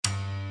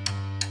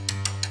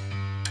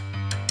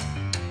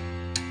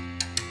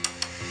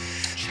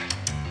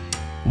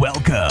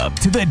Welcome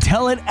to the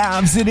Tell It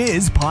Avs It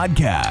Is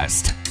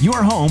podcast,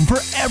 your home for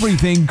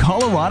everything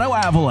Colorado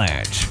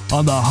Avalanche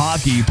on the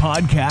Hockey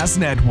Podcast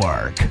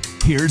Network.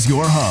 Here's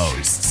your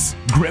hosts,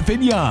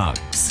 Griffin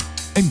Youngs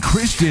and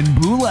Christian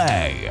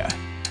Boulay.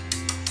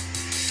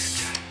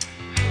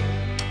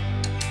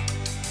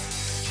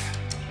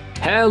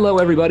 Hello,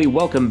 everybody.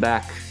 Welcome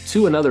back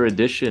to another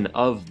edition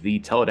of the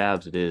Tell It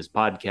Avs It Is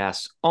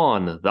podcast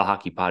on the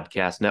Hockey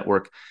Podcast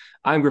Network.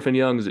 I'm Griffin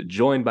Youngs,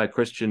 joined by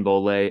Christian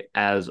Boulay,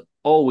 as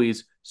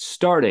always,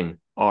 starting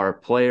our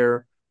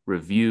player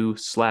review /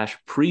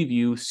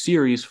 preview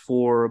series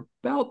for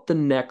about the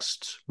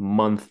next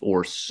month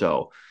or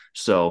so.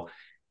 So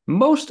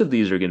most of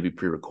these are going to be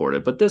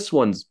pre-recorded, but this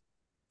one's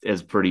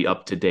as pretty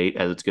up to date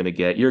as it's going to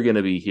get. You're going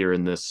to be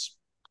hearing this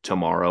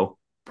tomorrow,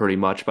 pretty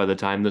much by the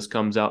time this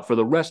comes out. For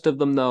the rest of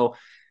them, though,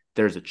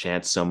 there's a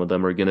chance some of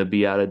them are going to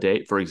be out of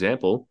date. For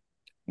example,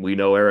 we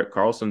know Erik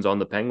Karlsson's on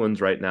the Penguins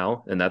right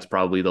now, and that's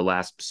probably the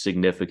last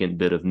significant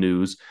bit of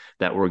news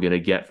that we're going to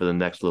get for the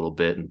next little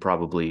bit, and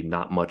probably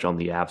not much on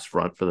the Avs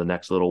front for the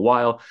next little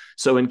while.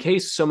 So in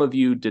case some of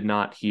you did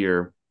not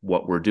hear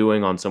what we're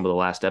doing on some of the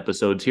last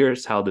episodes,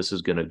 here's how this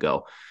is going to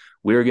go.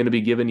 We're going to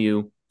be giving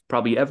you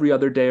probably every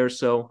other day or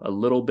so a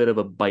little bit of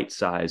a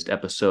bite-sized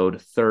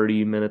episode,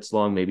 30 minutes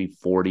long, maybe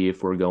 40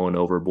 if we're going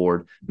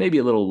overboard, maybe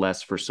a little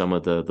less for some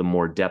of the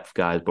more depth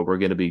guys, but we're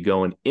going to be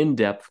going in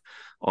depth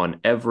on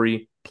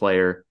every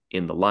player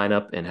in the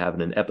lineup and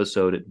having an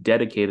episode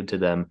dedicated to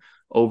them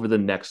over the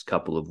next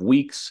couple of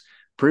weeks,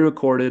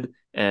 pre-recorded,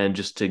 and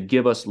just to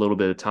give us a little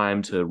bit of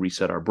time to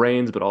reset our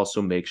brains, but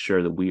also make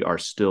sure that we are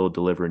still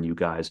delivering you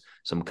guys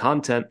some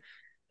content.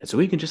 And so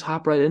we can just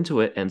hop right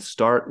into it and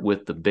start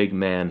with the big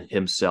man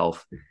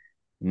himself,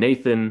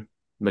 Nathan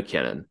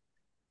MacKinnon.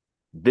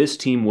 This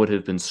team would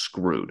have been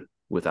screwed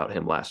without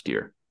him last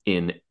year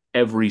in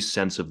every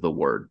sense of the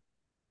word.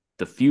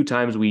 The few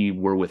times we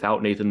were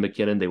without Nathan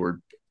MacKinnon, they were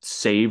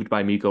saved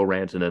by Mikko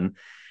Rantanen.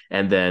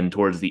 And then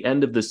towards the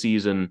end of the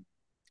season,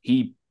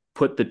 he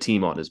put the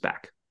team on his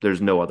back.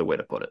 There's no other way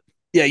to put it.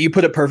 Yeah, you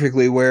put it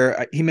perfectly,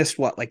 where he missed,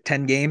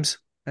 10 games,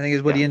 I think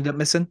is what he ended up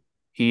missing?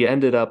 He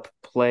ended up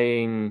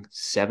playing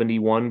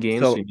 71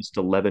 games, so he missed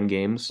 11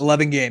 games.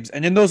 11 games.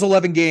 And in those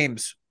 11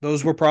 games,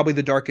 those were probably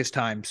the darkest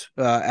times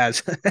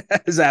as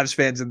Avs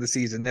fans in the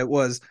season. It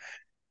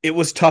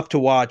was tough to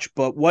watch,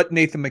 but what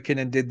Nathan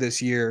MacKinnon did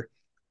this year,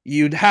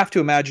 you'd have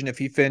to imagine if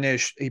he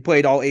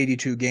played all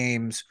 82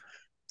 games,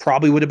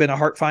 probably would have been a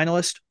Hart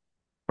finalist.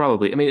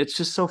 Probably. I mean, it's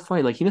just so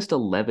funny. Like, he missed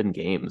 11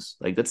 games.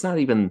 Like, that's not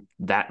even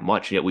that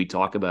much, yet we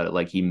talk about it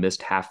like he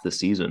missed half the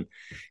season.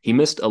 He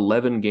missed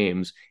 11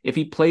 games. If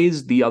he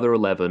plays the other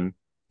 11,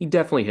 he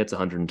definitely hits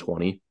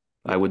 120,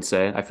 I would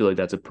say. I feel like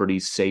that's a pretty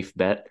safe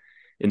bet.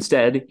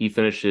 Instead, he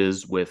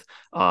finishes with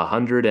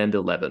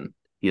 111.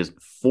 He has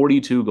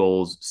 42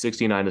 goals,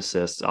 69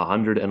 assists,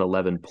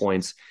 111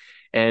 points.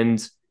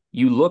 And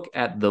you look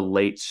at the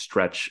late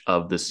stretch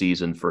of the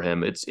season for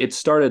him, it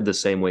started the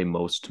same way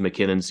most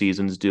MacKinnon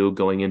seasons do.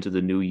 Going into the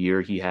new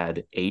year, he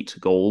had 8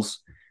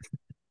 goals,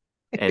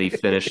 and he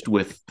finished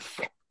with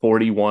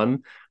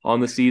 41 on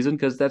the season,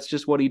 because that's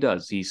just what he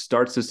does. He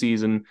starts the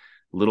season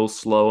a little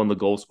slow on the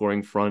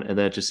goal-scoring front, and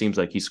then it just seems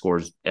like he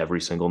scores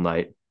every single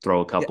night, throw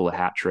a couple of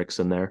hat tricks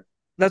in there.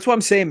 That's what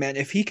I'm saying, man.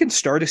 If he can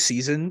start a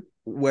season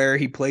where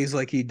he plays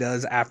like he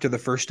does after the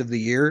first of the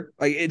year,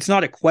 like, it's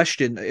not a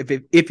question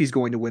if he's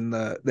going to win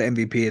the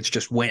MVP, it's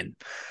just win.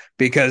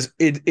 Because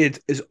it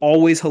is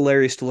always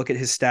hilarious to look at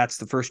his stats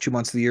the first 2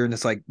 months of the year, and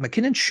it's like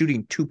MacKinnon's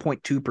shooting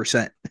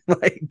 2.2%.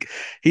 Like,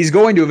 he's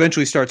going to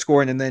eventually start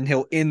scoring, and then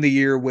he'll end the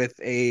year with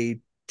a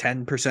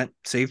 10%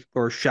 save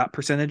or shot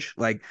percentage.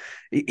 Like,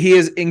 he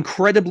is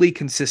incredibly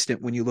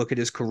consistent when you look at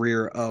his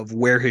career of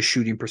where his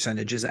shooting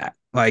percentage is at.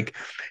 Like,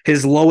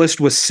 his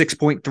lowest was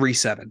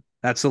 6.37.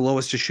 That's the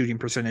lowest his shooting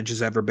percentage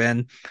has ever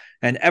been.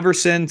 And ever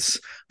since,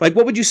 like,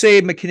 what would you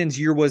say MacKinnon's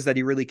year was that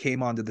he really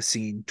came onto the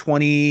scene?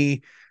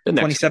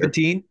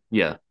 2017?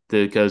 Yeah,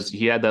 because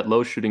he had that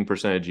low shooting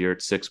percentage year at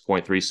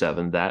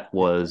 6.37. That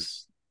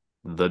was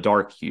the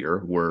dark year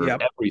where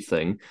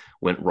everything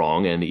went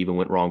wrong, and even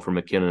went wrong for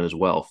MacKinnon as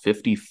well.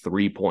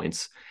 53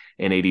 points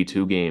in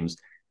 82 games.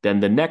 Then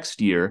the next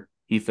year,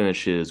 he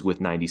finishes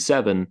with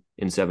 97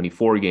 in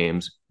 74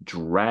 games,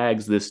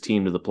 drags this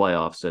team to the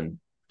playoffs, and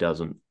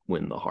doesn't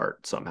win the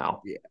Hart somehow.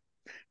 Yeah.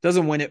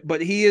 Doesn't win it,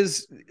 but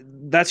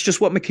that's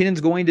just what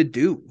MacKinnon's going to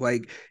do.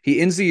 Like,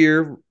 he ends the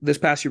year this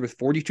past year with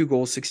 42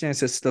 goals, 69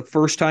 assists, the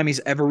first time he's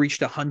ever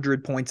reached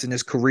 100 points in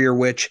his career,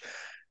 which,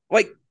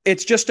 like,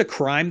 it's just a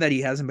crime that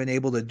he hasn't been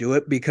able to do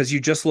it, because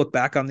you just look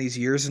back on these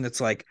years and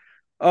it's like,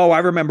 oh, I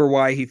remember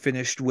why he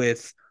finished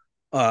with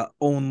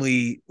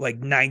only like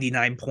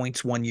 99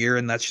 points one year,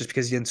 and that's just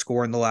because he didn't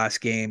score in the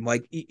last game.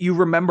 Like, you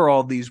remember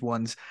all these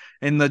ones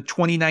in the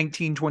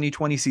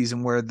 2019-2020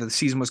 season where the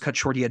season was cut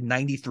short. He had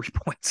 93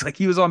 points. Like,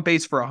 he was on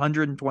pace for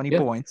 120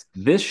 points.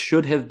 This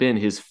should have been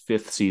his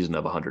 5th season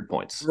of 100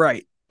 points.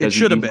 Right. It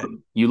should have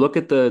been. You look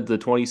at the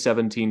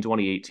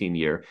 2017-2018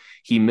 year,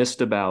 he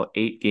missed about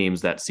 8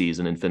 games that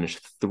season and finished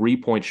 3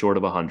 points short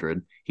of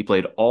 100. He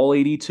played all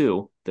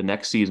 82 the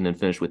next season and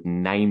finished with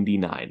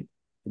 99.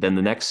 Then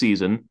the next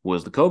season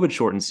was the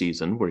COVID-shortened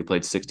season where he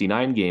played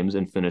 69 games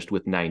and finished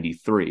with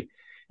 93.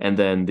 And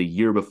then the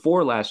year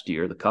before last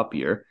year, the Cup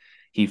year,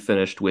 he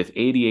finished with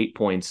 88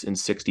 points in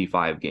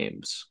 65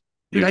 games.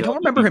 Dude, I don't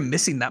remember him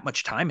missing that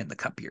much time in the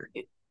Cup year.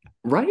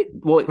 Right.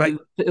 Well, right.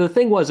 The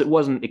thing was, it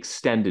wasn't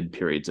extended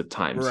periods of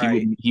times.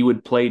 Right. He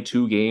would play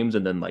 2 games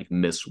and then like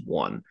miss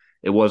 1.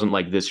 It wasn't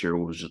like this year,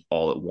 it was just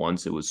all at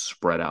once. It was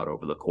spread out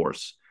over the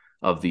course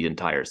of the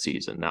entire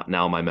season.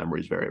 Now my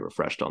memory is very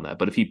refreshed on that.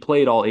 But if he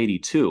played all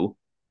 82,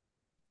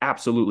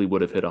 absolutely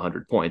would have hit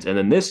 100 points. And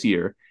then this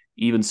year,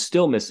 even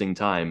still missing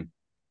time,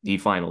 he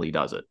finally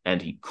does it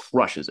and he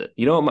crushes it.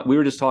 You know, we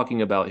were just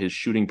talking about his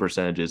shooting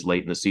percentages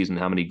late in the season,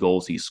 how many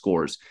goals he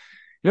scores.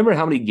 Remember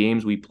how many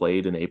games we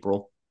played in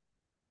April?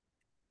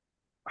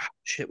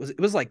 Shit, it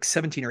was like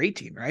 17 or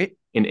 18, right?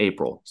 In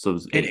April. So it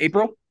was 8. In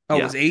April? Oh,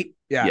 yeah. It was 8?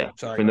 Yeah.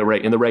 Sorry. In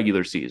the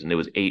regular season, it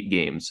was 8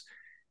 games.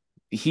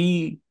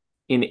 He,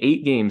 in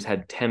 8 games,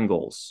 had 10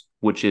 goals,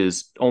 which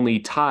is only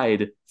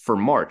tied for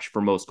March for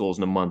most goals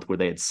in a month where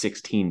they had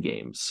 16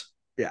 games.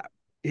 Yeah.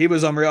 He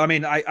was unreal. I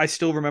mean, I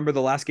still remember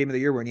the last game of the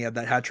year when he had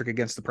that hat trick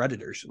against the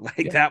Predators.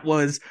 Like that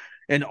was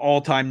an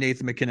all-time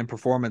Nathan MacKinnon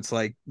performance.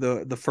 Like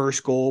the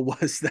first goal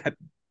was that,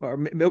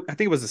 or I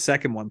think it was the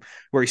second one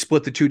where he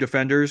split the 2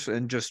 defenders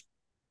and just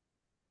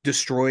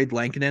destroyed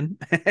Lankinen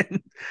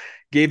and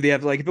gave the,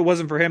 like, if it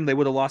wasn't for him, they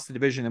would have lost the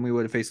division and we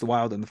would have faced the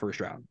Wild in the first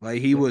round.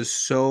 Like he was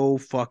so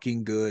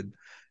fucking good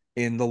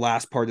in the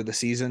last part of the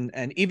season.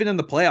 And even in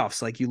the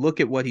playoffs, like you look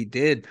at what he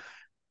did,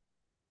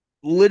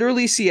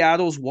 literally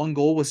Seattle's one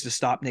goal was to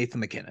stop Nathan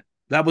MacKinnon.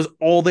 That was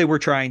all they were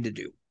trying to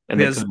do. And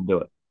they couldn't do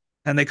it.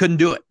 And they couldn't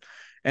do it.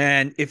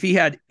 And if he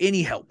had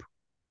any help,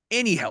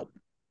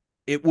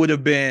 it would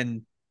have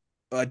been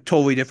a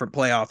totally different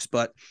playoffs.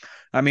 But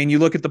I mean, you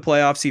look at the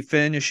playoffs, he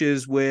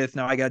finishes with,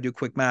 now I got to do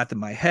quick math in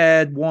my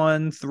head,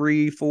 1,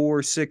 3,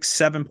 4, 6,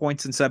 7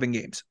 points in 7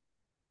 games.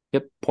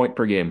 Yep. Point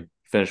per game.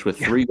 Finished with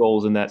 3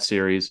 goals in that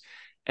series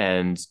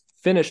and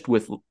finished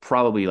with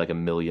probably like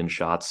 1 million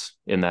shots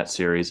in that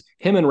series.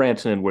 Him and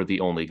Rantanen were the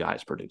only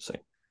guys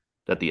producing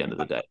at the end of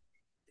the day.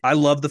 I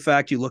love the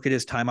fact you look at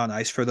his time on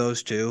ice for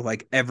those two.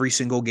 Like every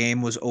single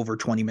game was over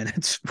 20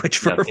 minutes, which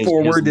for a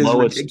forward is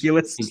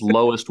ridiculous. His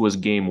lowest was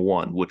game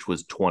 1, which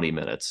was 20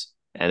 minutes,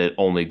 and it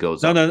only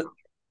goes up. No.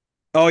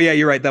 Oh, yeah,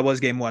 you're right. That was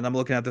game 1. I'm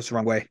looking at this the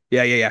wrong way.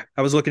 Yeah.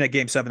 I was looking at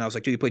game 7. I was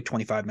like, dude, he played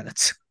 25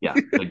 minutes. Yeah,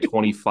 like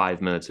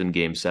 25 minutes in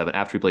game 7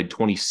 after he played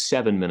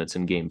 27 minutes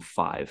in game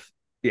 5.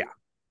 Yeah.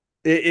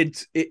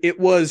 It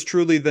was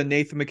truly the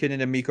Nathan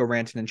MacKinnon and Mikko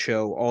Rantanen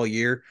show all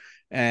year.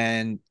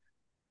 And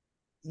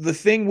the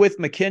thing with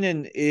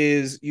MacKinnon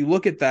is you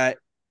look at that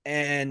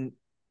and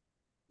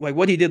like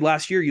what he did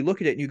last year, you look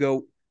at it and you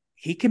go,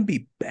 he can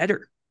be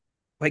better.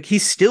 Like he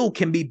still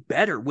can be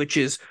better, which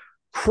is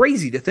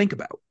crazy to think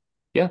about.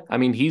 Yeah. I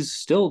mean, he's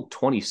still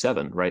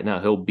 27 right now.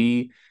 He'll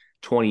be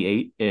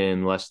 28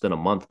 in less than a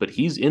month, but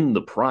he's in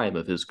the prime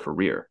of his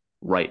career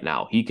right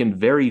now. He can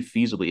very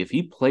feasibly, if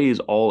he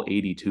plays all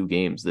 82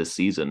 games this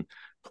season,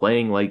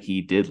 playing like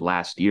he did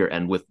last year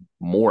and with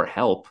more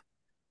help,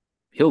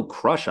 he'll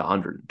crush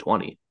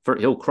 120.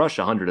 He'll crush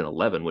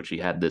 111, which he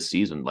had this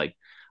season. Like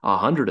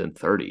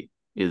 130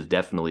 is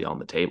definitely on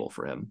the table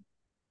for him.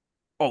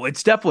 Oh,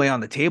 it's definitely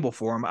on the table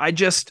for him.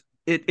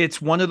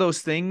 It's one of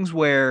those things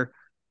where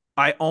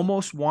I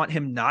almost want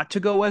him not to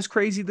go as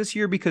crazy this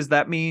year because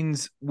that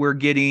means we're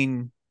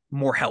getting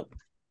more help,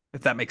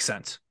 if that makes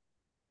sense.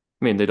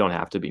 I mean, they don't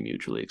have to be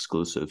mutually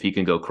exclusive. He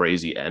can go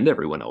crazy and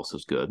everyone else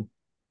is good.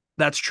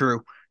 That's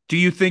true. Do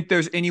you think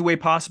there's any way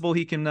possible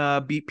he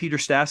can beat Peter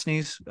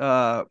Stastny's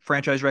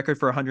franchise record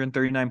for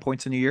 139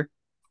 points in a year?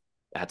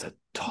 That's a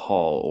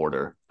tall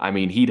order. I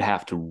mean, he'd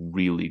have to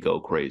really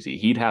go crazy.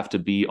 He'd have to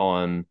be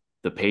on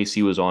the pace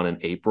he was on in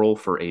April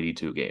for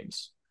 82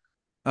 games.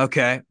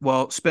 Okay.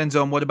 Well, Spin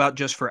Zone, what about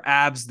just for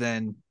abs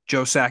then?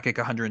 Joe Sakic,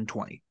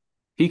 120.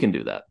 He can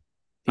do that.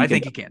 I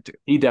think he can too.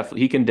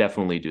 He can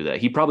definitely do that.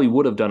 He probably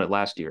would have done it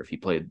last year if he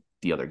played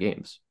the other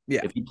games. Yeah.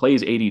 If he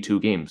plays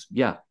 82 games,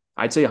 yeah,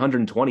 I'd say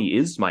 120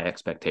 is my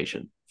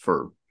expectation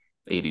for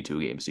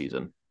 82 game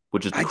season,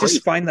 which is I crazy.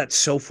 just find that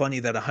so funny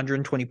that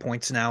 120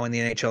 points now in the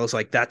NHL is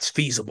like, that's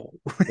feasible.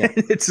 Yeah.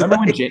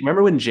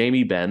 Remember when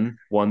Jamie Benn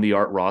won the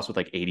Art Ross with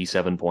like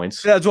 87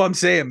 points? That's what I'm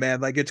saying, man.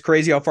 Like, it's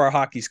crazy how far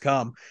hockey's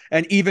come.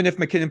 And even if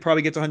MacKinnon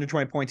probably gets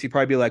 120 points, he'd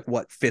probably be like,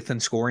 what, 5th in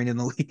scoring in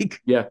the league?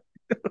 Yeah.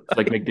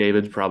 Like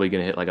McDavid's probably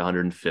going to hit like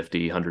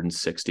 150,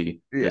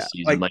 160 this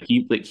season. Like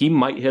he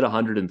might hit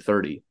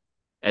 130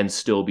 and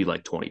still be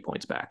like 20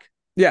 points back.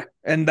 Yeah.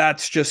 And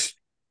that's just,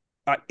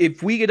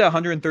 if we get a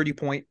 130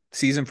 point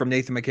season from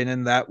Nathan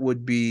MacKinnon, that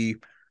would be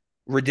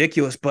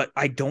ridiculous. But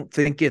I don't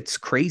think it's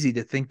crazy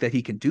to think that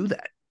he can do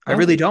that. I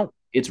really don't.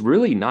 It's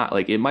really not.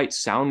 Like, it might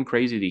sound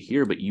crazy to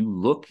hear, but you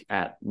look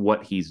at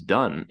what he's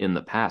done in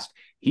the past.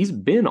 He's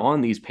been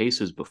on these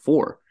paces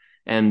before.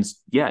 And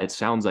yeah, it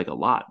sounds like a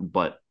lot,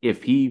 but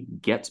if he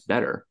gets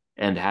better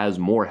and has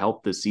more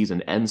help this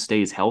season and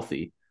stays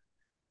healthy,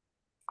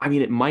 I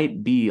mean, it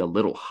might be a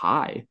little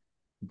high,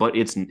 but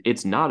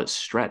it's not a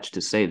stretch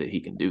to say that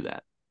he can do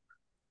that.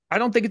 I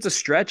don't think it's a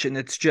stretch, and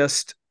it's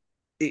just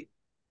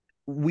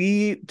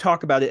we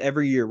talk about it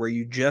every year where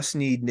you just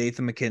need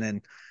Nathan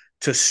MacKinnon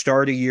to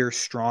start a year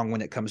strong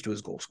when it comes to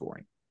his goal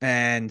scoring.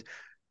 And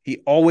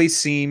he always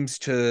seems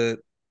to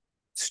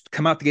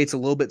come out the gates a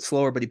little bit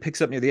slower, but he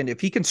picks up near the end. If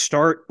he can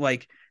start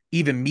like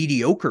even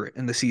mediocre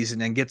in the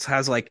season and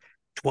has like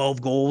 12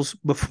 goals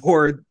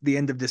before the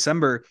end of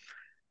December,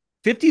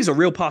 50 is a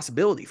real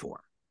possibility for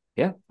him.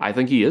 Yeah, I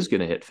think he is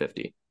going to hit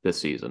 50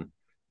 this season.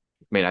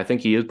 I mean, I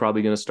think he is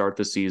probably going to start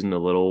the season a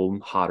little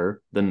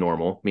hotter than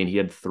normal. I mean, he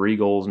had 3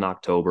 goals in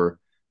October,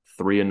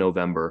 3 in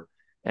November,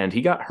 and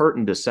he got hurt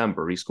in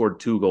December. He scored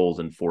 2 goals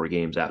in 4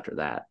 games after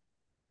that.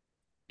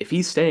 If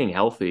he's staying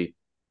healthy,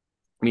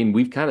 I mean,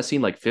 we've kind of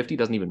seen like 50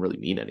 doesn't even really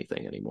mean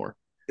anything anymore.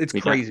 It's I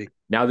mean, crazy.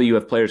 Now that you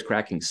have players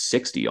cracking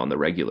 60 on the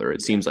regular,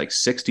 it seems like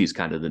 60 is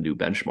kind of the new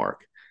benchmark.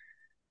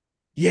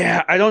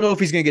 Yeah, I don't know if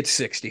he's going to get to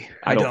 60.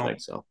 I don't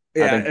think so.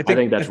 Yeah, I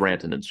think that's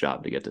Rantanen's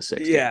job to get to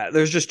 60. Yeah,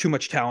 there's just too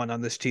much talent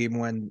on this team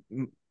when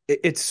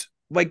it's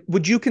like,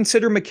 would you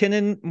consider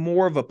MacKinnon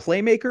more of a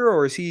playmaker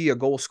or is he a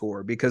goal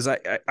scorer? Because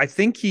I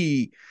think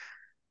he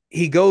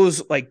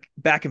goes like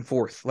back and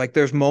forth. Like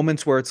there's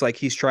moments where it's like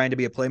he's trying to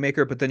be a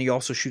playmaker, but then he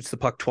also shoots the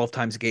puck 12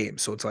 times a game.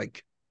 So it's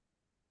like,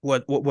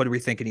 what are we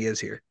thinking he is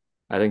here?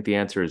 I think the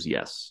answer is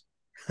yes.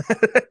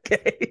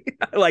 Okay.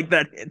 I like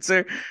that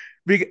answer.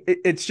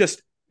 It's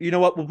just, you know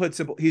what? We'll put it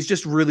simple. He's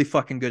just really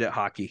fucking good at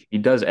hockey. He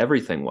does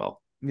everything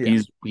well. Yeah.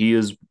 He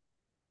is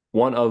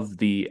one of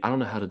the, I don't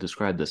know how to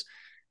describe this,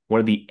 one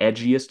of the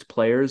edgiest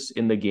players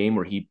in the game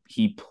where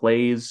he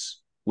plays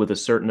with a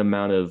certain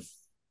amount of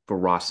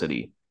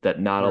ferocity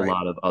that not a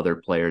lot of other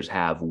players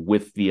have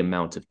with the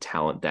amount of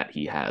talent that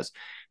he has.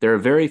 There are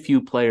very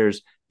few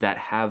players that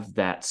have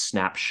that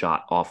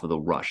snapshot off of the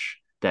rush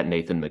that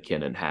Nathan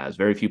MacKinnon has.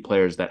 Very few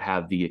players that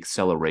have the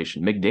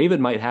acceleration. McDavid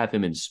might have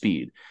him in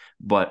speed,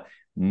 but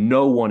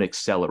no one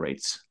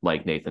accelerates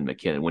like Nathan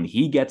MacKinnon. When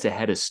he gets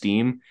ahead of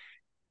steam,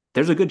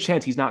 there's a good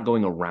chance he's not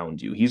going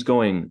around you. He's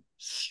going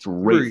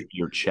straight to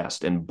your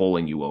chest and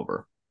bowling you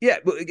over. Yeah,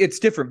 but it's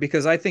different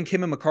because I think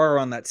him and Makar are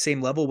on that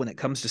same level when it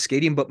comes to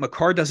skating, but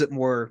Makar does it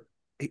more,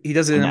 he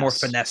does it in a more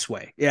finesse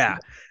way. Yeah.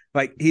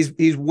 Like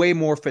he's way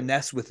more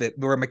finesse with it.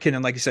 Where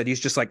MacKinnon, like you said, he's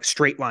just like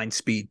straight line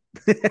speed.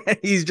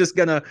 He's just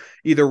gonna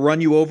either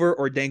run you over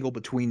or dangle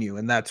between you.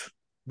 And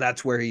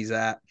that's where he's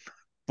at.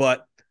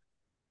 But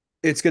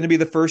it's going to be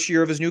the first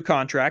year of his new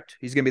contract.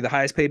 He's going to be the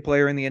highest paid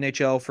player in the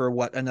NHL for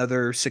what,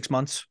 another 6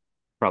 months?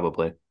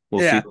 Probably.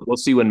 We'll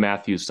see when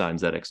Matthews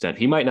signs that extent.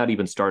 He might not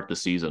even start the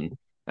season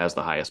as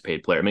the highest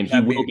paid player. I mean,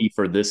 he will be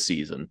for this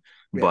season,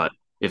 but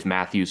if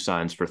Matthews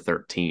signs for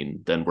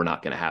 13, then we're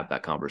not going to have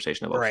that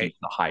conversation about he's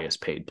the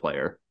highest paid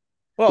player.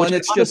 Well, which and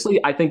it's honestly,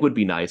 I think would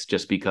be nice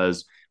just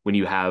because when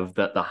you have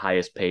the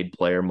highest paid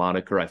player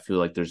moniker, I feel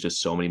like there's just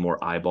so many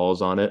more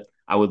eyeballs on it.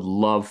 I would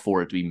love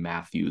for it to be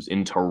Matthews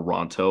in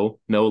Toronto,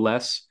 no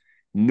less.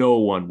 No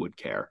one would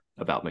care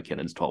about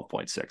MacKinnon's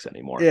 12.6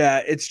 anymore.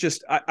 Yeah, it's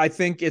just, I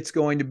think it's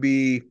going to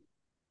be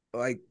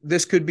like,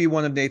 this could be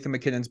one of Nathan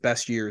MacKinnon's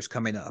best years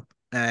coming up.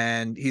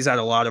 And he's had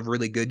a lot of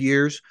really good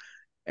years.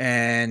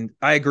 And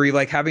I agree,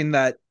 like having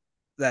that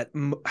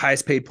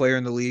highest paid player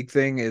in the league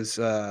thing is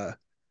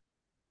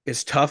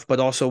tough, but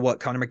also what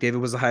Connor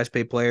McDavid was the highest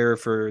paid player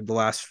for the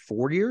last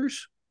 4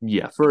 years.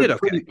 Yeah,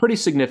 pretty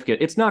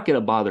significant. It's not going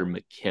to bother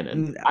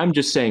MacKinnon. No. I'm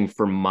just saying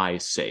for my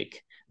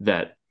sake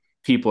that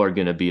people are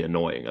going to be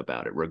annoying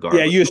about it regardless.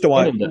 Yeah, you just don't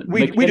want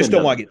we just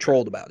don't want to get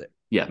trolled about it.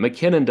 Yeah,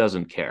 MacKinnon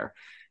doesn't care.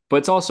 But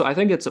it's also, I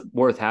think it's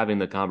worth having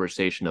the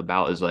conversation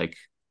about is like,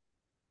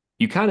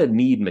 you kind of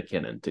need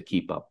MacKinnon to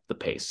keep up the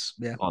pace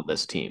on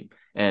this team.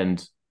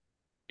 And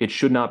it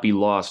should not be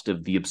lost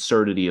of the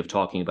absurdity of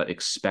talking about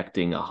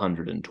expecting a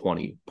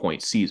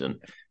 120-point season.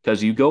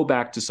 Because you go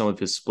back to some of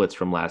his splits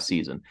from last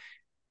season.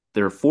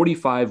 There are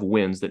 45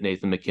 wins that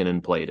Nathan MacKinnon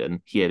played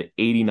in. He had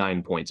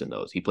 89 points in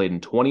those. He played in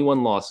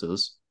 21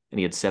 losses, and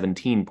he had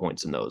 17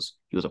 points in those.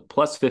 He was a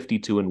plus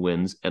 52 in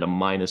wins and a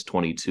minus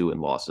 22 in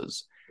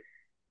losses.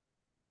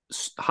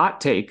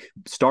 Hot take,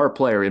 star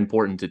player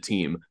important to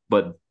team,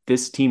 but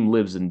this team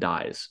lives and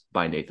dies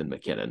by Nathan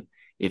MacKinnon.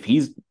 If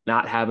he's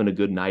not having a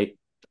good night,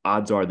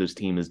 odds are this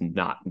team is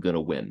not going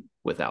to win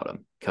without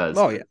him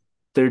because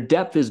their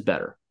depth is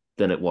better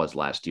than it was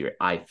last year,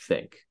 I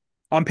think.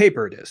 On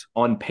paper, it is.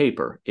 On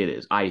paper, it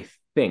is. I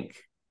think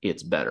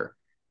it's better.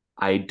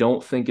 I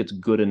don't think it's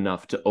good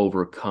enough to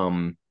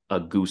overcome a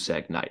goose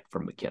egg night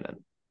from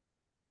MacKinnon.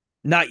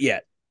 Not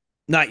yet.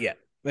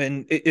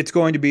 And it's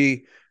going to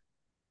be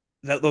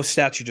that those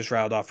stats you just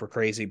rattled off were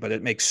crazy, but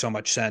it makes so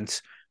much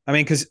sense. I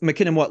mean, because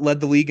MacKinnon, led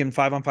the league in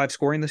 5-on-5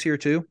 scoring this year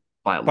too?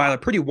 By a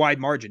pretty wide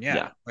margin.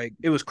 Yeah. Like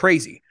it was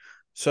crazy.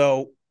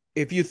 So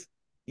if you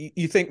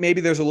think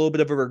maybe there's a little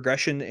bit of a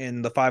regression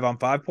in the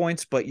 5-on-5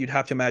 points, but you'd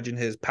have to imagine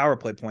his power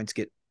play points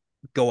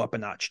go up a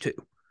notch too.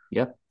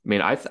 Yeah. I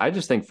mean, I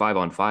just think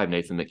 5-on-5,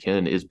 Nathan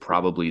MacKinnon is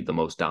probably the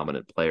most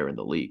dominant player in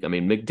the league. I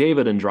mean,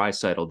 McDavid and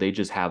Draisaitl, they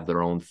just have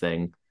their own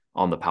thing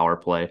on the power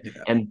play, Yeah.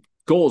 and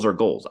goals are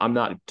goals. I'm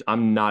not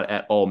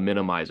at all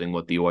minimizing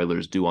what the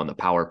Oilers do on the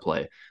power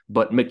play,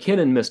 but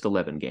MacKinnon missed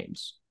 11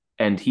 games,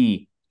 and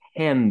he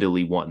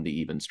handily won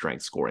the even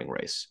strength scoring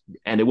race.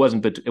 And it was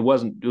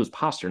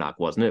Pasternak,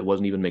 wasn't it? It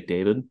wasn't even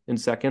McDavid in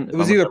second. It If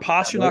was I'm either remembering that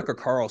right. Pasternak or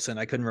Carlson.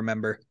 I couldn't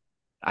remember.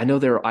 I know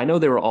they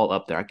were all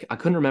up there. I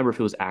couldn't remember if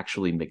it was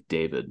actually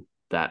McDavid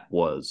that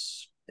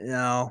was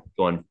No.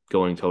 going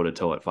toe to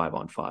toe at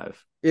 5-on-5.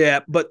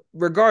 Yeah, but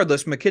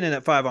regardless, MacKinnon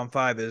at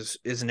 5-on-5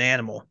 is an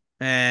animal.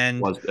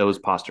 And It was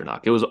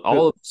Pasternak. It was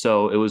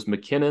it was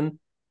MacKinnon,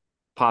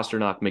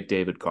 Pasternak,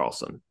 McDavid,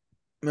 Carlson.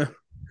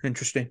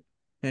 Interesting.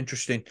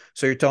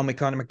 So you're telling me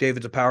Connor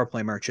McDavid's a power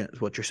play merchant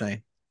is what you're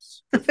saying?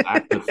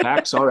 The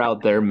facts are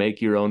out there. Make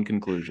your own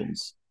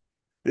conclusions.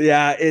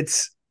 Yeah,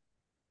 it's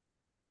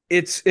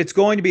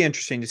going to be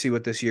interesting to see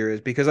what this year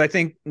is, because I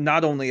think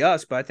not only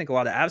us, but I think a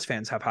lot of Avs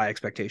fans have high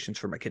expectations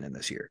for MacKinnon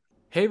this year.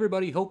 Hey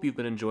everybody, hope you've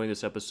been enjoying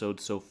this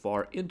episode so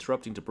far.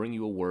 Interrupting to bring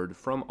you a word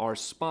from our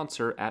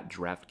sponsor at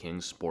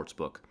DraftKings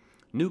Sportsbook.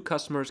 New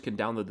customers can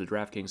download the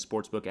DraftKings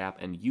Sportsbook app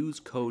and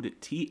use code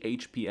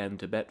THPN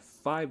to bet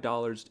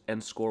 $5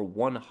 and score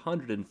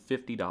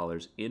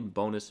 $150 in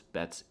bonus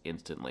bets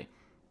instantly.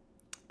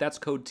 That's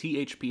code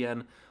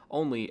THPN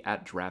only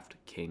at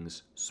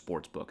DraftKings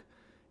Sportsbook.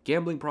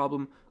 Gambling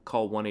problem?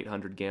 Call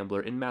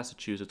 1-800-GAMBLER. In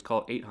Massachusetts,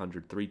 call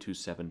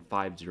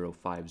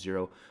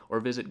 800-327-5050 or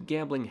visit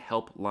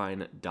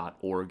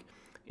gamblinghelpline.org.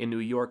 In New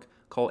York,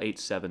 call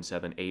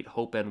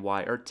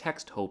 877-8-HOPE-NY or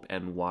text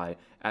HOPE-NY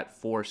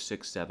at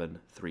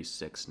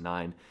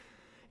 467-369.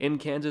 In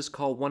Kansas,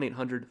 call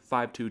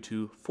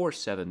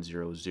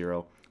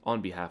 1-800-522-4700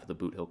 on behalf of the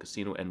Boot Hill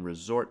Casino and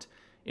Resort.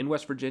 In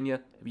West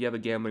Virginia, if you have a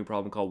gambling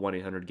problem, call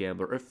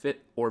 1-800-GAMBLER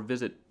or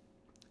visit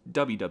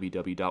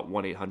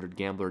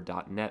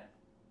www.1800gambler.net.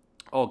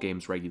 All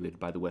games regulated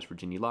by the West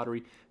Virginia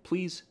Lottery.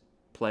 Please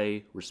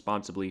play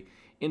responsibly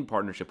in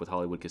partnership with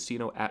Hollywood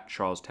Casino at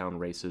Charlestown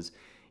Races.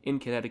 In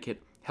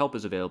Connecticut, help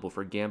is available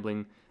for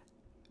gambling.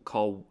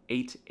 Call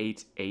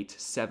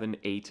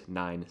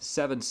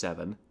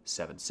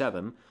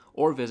 888-789-7777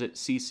 or visit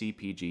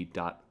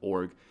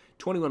ccpg.org.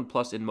 21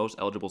 plus in most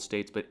eligible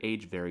states, but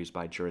age varies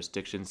by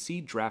jurisdiction.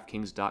 See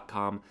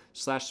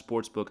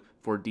DraftKings.com/sportsbook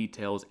for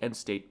details and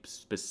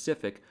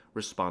state-specific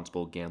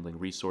responsible gambling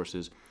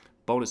resources.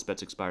 Bonus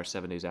bets expire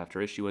 7 days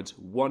after issuance.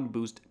 1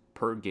 boost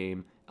per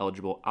game.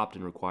 Eligible.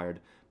 Opt-in required.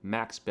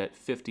 Max bet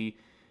 50.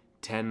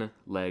 10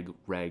 leg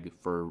reg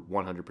for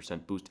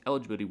 100% boost.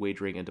 Eligibility,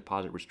 wagering, and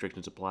deposit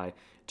restrictions apply.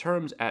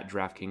 Terms at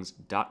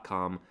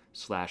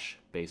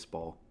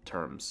DraftKings.com/baseball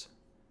terms.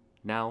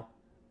 Now,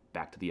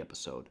 back to the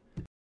episode.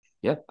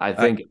 Yeah, I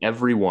think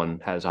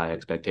everyone has high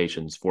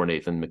expectations for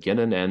Nathan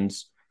MacKinnon, and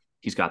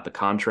he's got the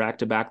contract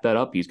to back that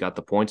up. He's got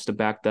the points to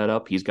back that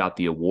up. He's got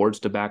the awards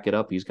to back it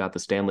up. He's got the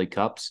Stanley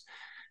Cups.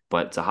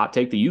 But it's a hot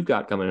take that you've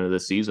got coming into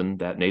this season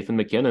that Nathan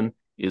MacKinnon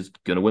is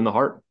going to win the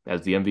Hart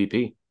as the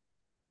MVP.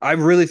 I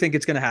really think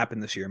it's going to happen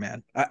this year,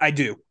 man. I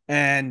do.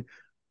 And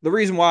the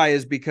reason why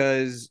is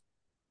because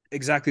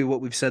exactly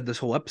what we've said this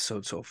whole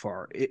episode so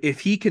far. If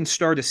he can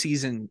start a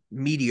season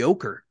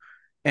mediocre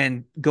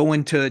and go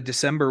into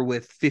December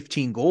with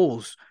 15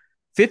 goals,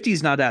 50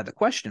 is not out of the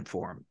question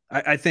for him.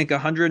 I think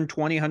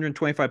 120,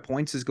 125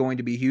 points is going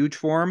to be huge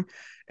for him.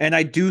 And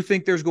I do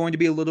think there's going to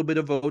be a little bit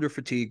of voter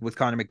fatigue with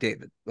Connor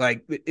McDavid.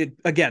 Like,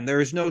 again,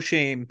 there is no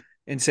shame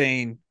in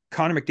saying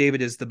Connor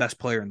McDavid is the best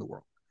player in the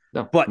world.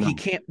 But he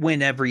can't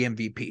win every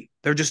MVP.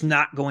 They're just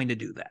not going to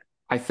do that.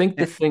 I think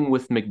the thing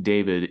with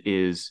McDavid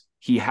is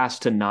he has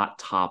to not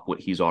top what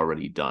he's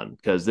already done.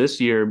 Because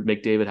this year,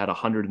 McDavid had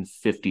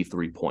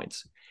 153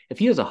 points. If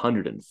he has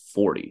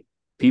 140,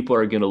 people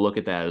are going to look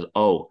at that as,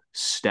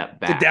 step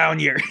back. It's a down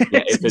year.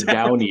 Yeah, it's a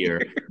down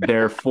year.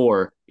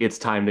 Therefore, it's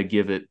time to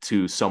give it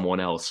to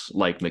someone else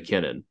like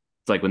MacKinnon.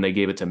 It's like when they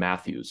gave it to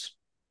Matthews.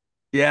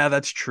 Yeah,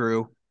 that's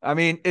true. I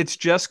mean, it's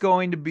just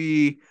going to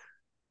be,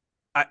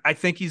 I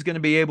think he's going to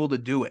be able to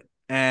do it.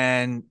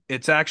 And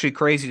it's actually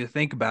crazy to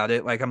think about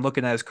it. Like, I'm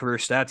looking at his career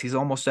stats. He's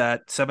almost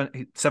at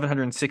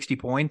 760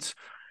 points.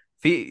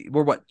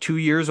 We're 2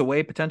 years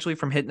away potentially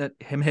from him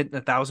hitting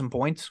 1,000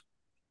 points.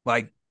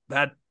 Like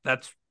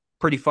that's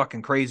pretty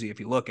fucking crazy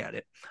if you look at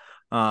it.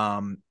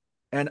 And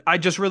I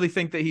just really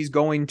think that he's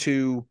going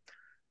to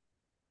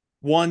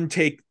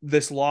take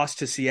this loss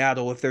to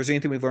Seattle. If there's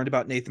anything we've learned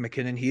about Nathan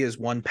MacKinnon, he is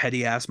one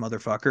petty ass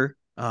motherfucker.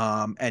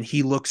 And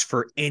he looks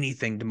for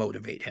anything to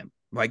motivate him.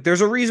 Like,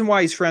 there's a reason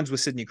why he's friends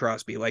with Sidney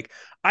Crosby. Like,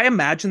 I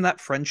imagine that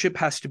friendship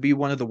has to be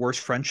one of the worst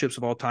friendships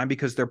of all time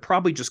because they're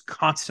probably just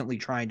constantly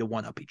trying to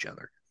one up each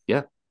other.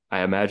 Yeah,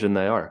 I imagine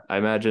they are. I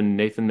imagine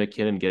Nathan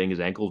MacKinnon getting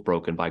his ankles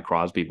broken by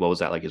Crosby. What was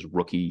that, like his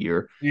rookie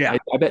year? Yeah.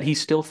 I bet he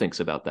still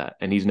thinks about that,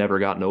 and he's never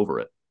gotten over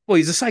it. Well,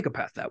 he's a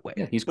psychopath that way.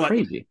 Yeah, he's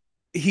crazy.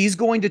 He's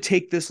going to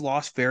take this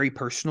loss very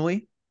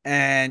personally,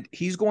 and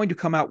he's going to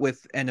come out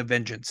with a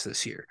vengeance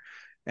this year.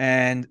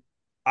 And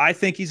I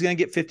think he's going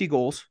to get 50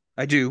 goals.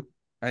 I do.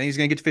 I think he's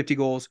going to get to 50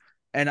 goals.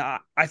 And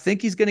I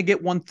think he's going to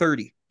get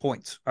 130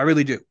 points. I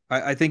really do.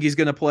 I think he's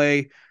going to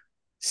play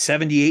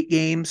 78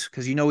 games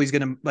because he's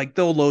going to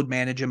they'll load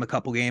manage him a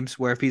couple games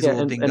where if he's a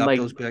little dinged up,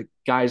 they'll be like,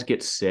 guys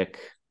get sick.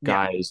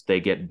 Yeah. They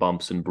get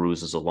bumps and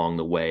bruises along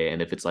the way.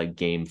 And if it's like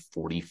game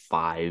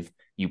 45,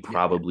 you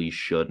probably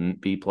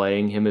shouldn't be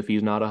playing him if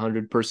he's not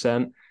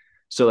 100%.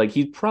 So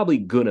he's probably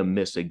going to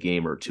miss a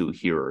game or two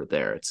here or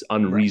there. It's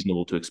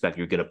unreasonable to expect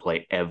you're going to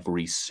play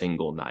every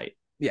single night.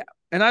 Yeah.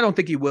 And I don't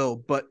think he will,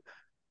 but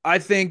I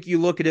think you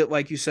look at it,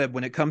 like you said,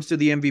 when it comes to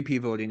the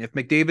MVP voting, if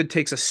McDavid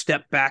takes a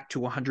step back to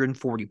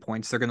 140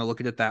 points, they're going to look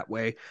at it that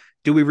way.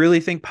 Do we really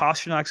think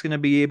Pasternak's going to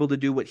be able to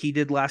do what he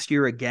did last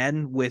year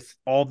again with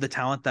all the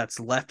talent that's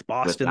left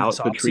Boston without this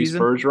Patrice offseason?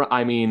 Bergeron?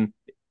 I mean,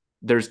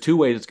 there's two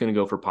ways it's going to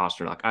go for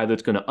Pasternak. Either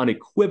it's going to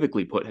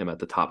unequivocally put him at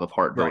the top of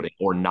Hart voting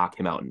or knock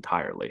him out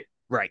entirely.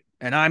 Right.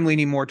 And I'm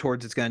leaning more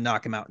towards it's going to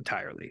knock him out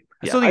entirely.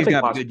 I still think he's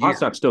going to have a good year.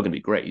 Pasternak's still going to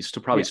be great. He's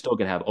still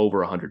going to have over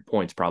 100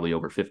 points, probably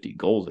over 50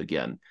 goals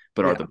again.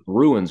 But are the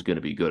Bruins going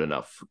to be good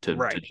enough to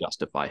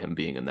justify him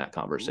being in that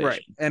conversation?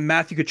 Right. And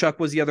Matthew Tkachuk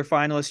was the other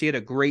finalist. He had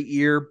a great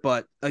year.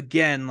 But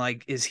again,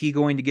 is he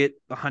going to get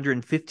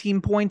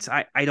 115 points?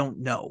 I don't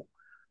know.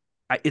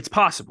 It's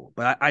possible,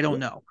 but I don't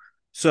know.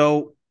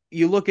 So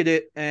you look at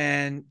it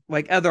and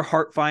other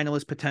Hart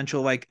finalist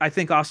potential, I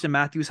think Austin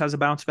Matthews has a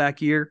bounce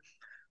back year.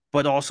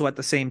 But also at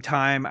the same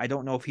time, I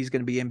don't know if he's going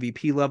to be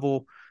MVP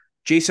level.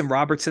 Jason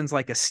Robertson's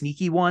a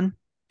sneaky one.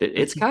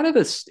 It's kind of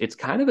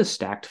a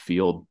stacked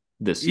field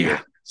this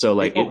year. So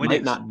it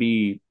might not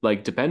be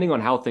depending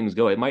on how things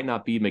go, it might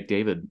not be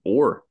McDavid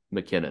or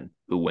MacKinnon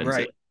who wins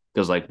it.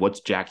 Because what's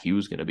Jack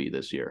Hughes going to be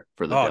this year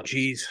for the Devils?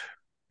 Geez.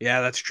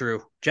 Yeah, that's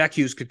true. Jack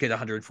Hughes could get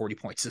 140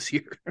 points this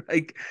year.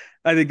 I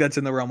think that's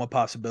in the realm of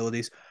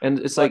possibilities. And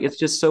it's it's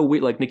just so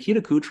weird.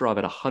 Nikita Kucherov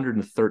had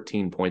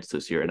 113 points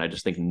this year, and I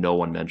just think no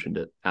one mentioned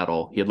it at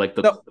all. He had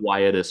the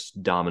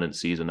quietest dominant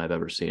season I've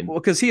ever seen. Well,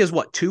 because he has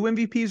 2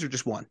 MVPs or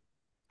just one?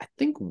 I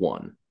think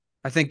one.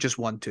 I think just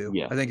one too.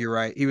 Yeah. I think you're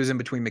right. He was in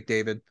between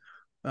McDavid.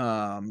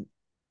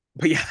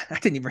 But yeah, I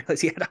didn't even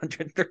realize he had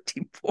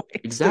 113 points.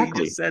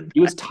 Exactly. He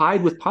was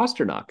tied with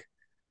Pasternak.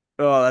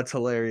 Oh, that's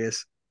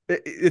hilarious.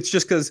 It's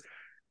just because,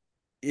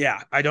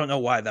 I don't know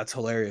why that's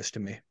hilarious to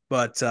me.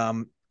 But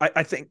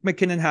I think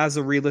MacKinnon has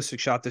a realistic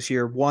shot this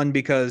year. One,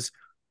 because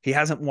he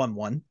hasn't won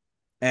one.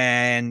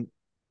 And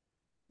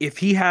if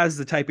he has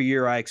the type of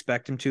year I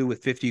expect him to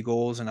with 50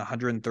 goals and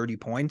 130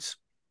 points,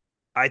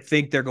 I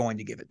think they're going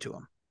to give it to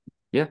him.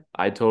 Yeah,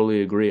 I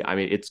totally agree. I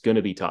mean, it's going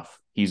to be tough.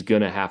 He's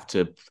going to have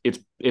to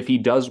if he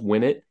does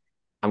win it,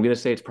 I'm going to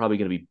say it's probably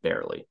going to be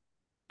barely,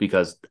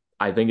 because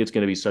I think it's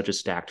going to be such a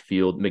stacked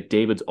field.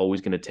 McDavid's always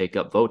going to take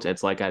up votes. And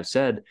it's like I've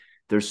said,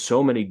 there's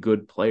so many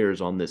good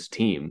players on this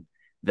team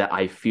that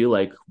I feel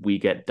like we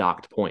get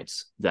docked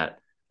points that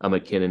a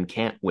MacKinnon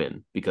can't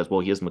win because,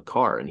 he has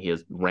Makar and he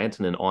has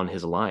Rantanen on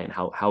his line.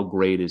 How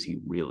great is he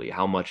really?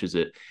 How much is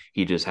it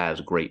he just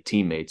has great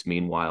teammates?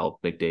 Meanwhile,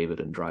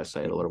 McDavid and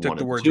Draisaitl are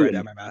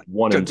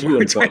 1 and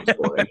 2 in point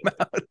scoring.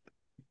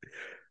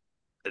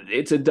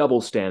 It's a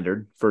double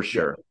standard for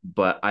sure,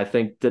 but I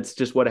think that's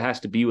just what it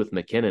has to be with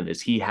MacKinnon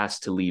is he has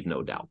to leave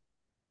no doubt.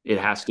 It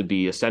has to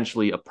be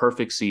essentially a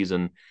perfect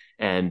season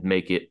and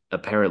make it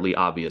apparently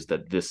obvious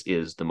that this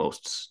is the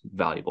most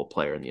valuable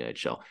player in the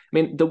NHL. I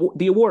mean,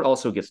 the award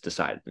also gets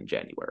decided in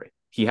January.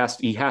 He has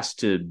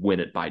to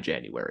win it by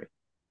January.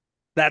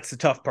 That's the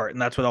tough part,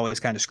 and that's what always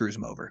kind of screws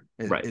him over.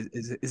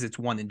 Is it's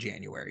won in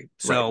January.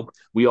 So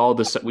we all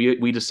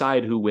we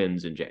decide who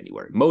wins in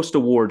January. Most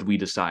awards we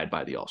decide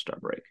by the All-Star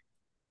break.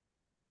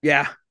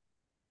 Yeah.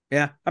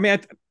 I mean,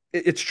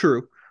 it's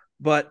true,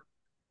 but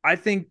I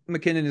think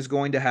MacKinnon is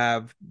going to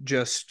have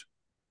just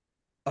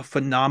a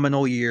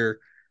phenomenal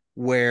year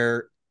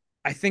where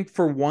I think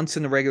for once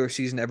in the regular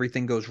season,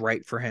 everything goes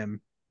right for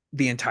him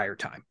the entire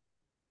time.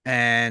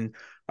 And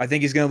I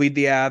think he's going to lead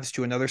the Avs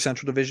to another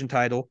Central Division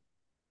title,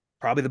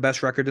 probably the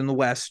best record in the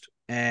West.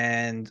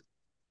 And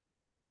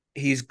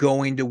he's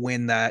going to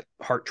win that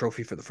Hart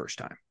Trophy for the first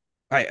time.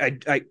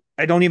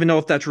 I don't even know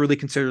if that's really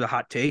considered a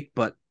hot take,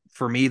 but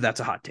for me, that's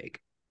a hot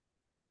take.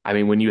 I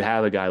mean, when you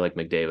have a guy like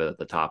McDavid at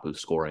the top who's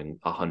scoring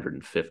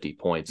 150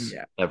 points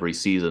every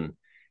season,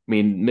 I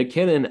mean,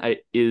 MacKinnon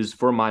is,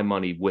 for my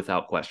money,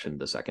 without question,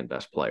 the second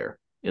best player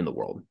in the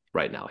world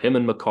right now. Him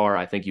and Makar,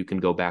 I think you can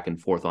go back and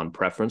forth on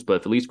preference, but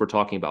if at least we're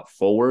talking about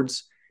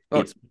forwards,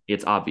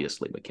 it's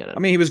obviously MacKinnon. I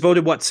mean, he was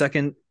voted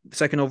second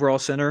overall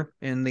center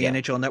in the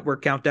NHL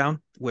Network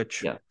countdown,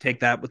 which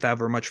take that with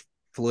however much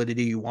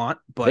validity you want.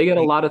 But they got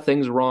a lot of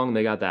things wrong.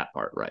 They got that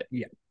part right.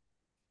 Yeah.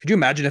 Could you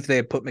imagine if they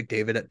had put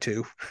McDavid at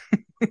 2?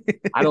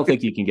 I don't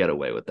think you can get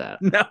away with that.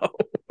 No.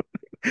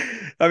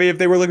 I mean, if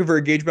they were looking for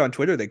engagement on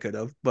Twitter, they could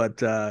have, but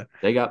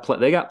they got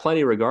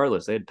plenty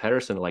regardless. They had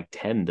Pettersson at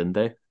 10, didn't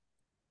they?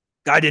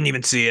 I didn't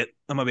even see it.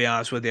 I'm gonna be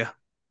honest with you.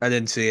 I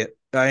didn't see it.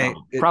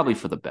 Probably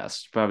for the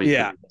best. Probably for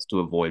the best to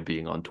avoid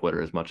being on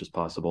Twitter as much as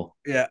possible.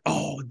 Yeah.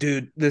 Oh,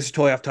 dude, this is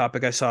totally off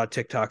topic. I saw a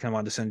TikTok and I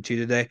wanted to send it to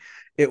you today.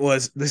 It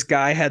was this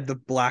guy had the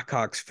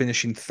Blackhawks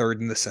finishing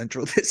 3rd in the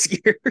Central this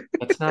year.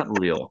 That's not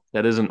real.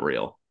 That isn't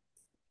real.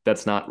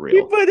 That's not He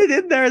real. put it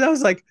in there, and I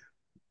was like,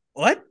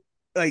 what?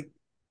 Like,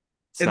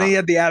 It's and then not. he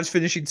had the Avs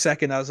finishing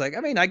second. I was like,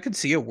 I mean, I could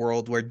see a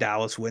world where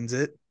Dallas wins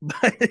it,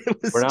 but it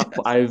We're was not.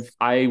 just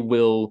I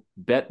will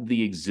bet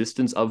the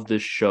existence of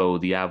this show.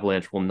 The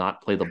Avalanche will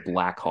not play the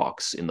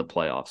Blackhawks in the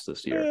playoffs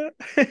this year.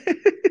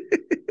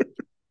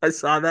 I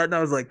saw that and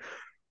I was like,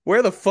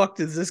 where the fuck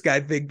does this guy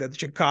think that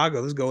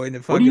Chicago's going to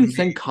What do you fucking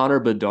think be? Connor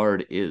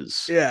Bedard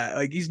is? Yeah,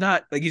 like he's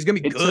not like he's gonna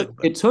be It took good,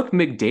 but it took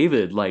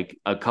McDavid like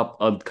a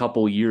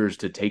couple years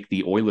to take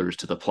the Oilers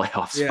to the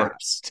playoffs yeah,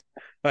 first.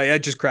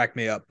 that just cracked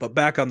me up. But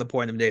back on the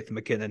point of Nathan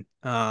MacKinnon,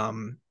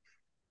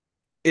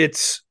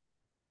 it's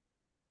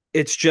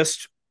it's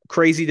just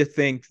crazy to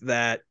think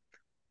that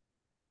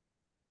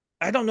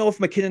I don't know if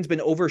McKinnon's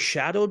been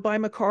overshadowed by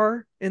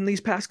Makar in these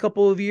past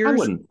couple of I years.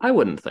 wouldn't I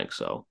wouldn't think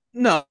so.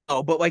 No,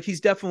 but like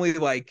he's definitely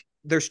like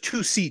there's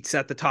two seats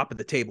at the top of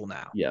the table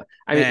now, Yeah.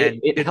 I mean, it, and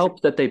it it's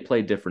helped that they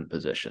play different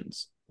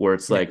positions where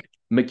it's yeah, like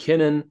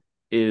McKinnon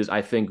is,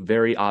 I think,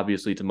 very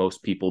obviously to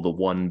most people, the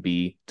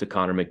 1B to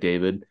Connor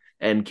McDavid,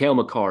 and Cale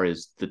Makar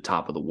is the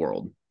top of the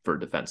world for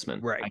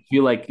defensemen. right. I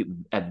feel like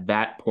at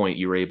that point,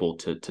 you're able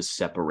to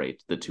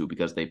separate the two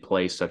because they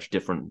play such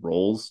different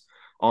roles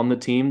on the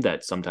team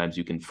that sometimes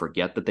you can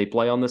forget that they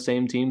play on the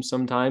same team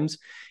sometimes,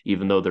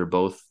 even though they're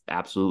both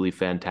absolutely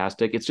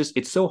fantastic.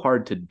 It's so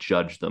hard to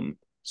judge them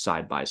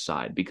side by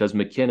side because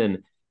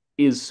MacKinnon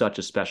is such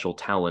a special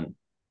talent,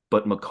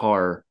 but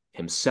Makar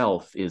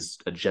himself is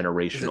a Is it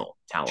generational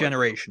talent.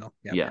 generational?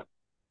 Yeah,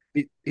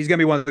 Yeah. he's gonna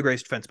be one of the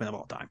greatest defensemen of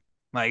all time.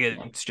 Like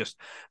it's just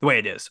the way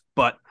it is.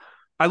 But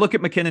I look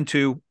at MacKinnon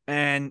too,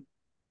 and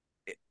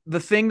the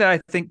thing that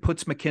I think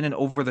puts MacKinnon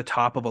over the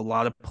top of a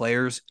lot of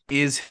players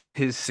is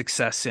his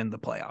success in the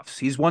playoffs.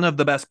 He's one of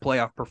the best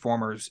playoff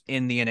performers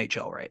in the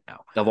NHL right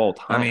now. Of all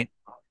I time. mean,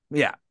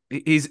 yeah,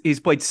 he's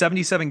played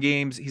 77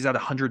 games. He's at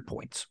 100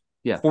 points,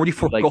 Yeah.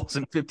 44 Like goals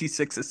and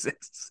 56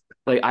 assists.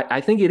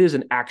 I think it is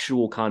an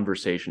actual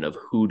conversation of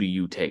who do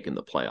you take in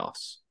the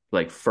playoffs.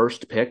 Like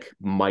first pick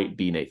might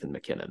be Nathan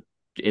MacKinnon.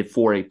 If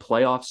for a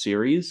playoff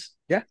series,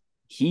 Yeah,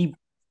 he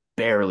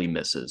barely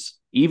misses.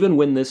 Even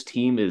when this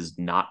team is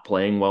not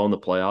playing well in the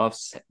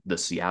playoffs, the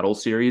Seattle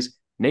series,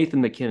 Nathan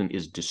MacKinnon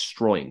is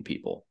destroying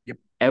people. yep.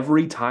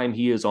 Every time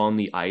he is on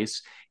the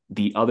ice,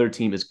 the other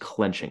team is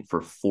clenching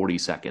for 40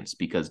 seconds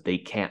because they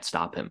can't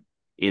stop him.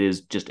 It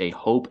is just a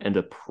hope and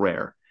a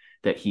prayer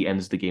that he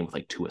ends the game with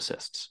like 2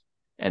 assists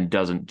and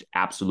doesn't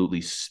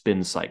absolutely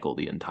spin cycle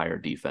the entire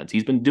defense.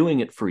 He's been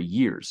doing it for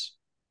years.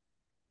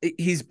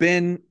 He's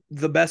been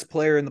the best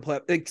player in the play.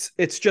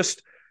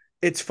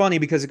 It's funny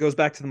because it goes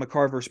back to the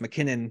Makar versus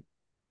MacKinnon,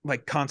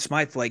 like Conn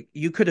Smythe. Like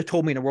you could have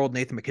told me in a world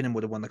Nathan MacKinnon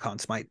would have won the Conn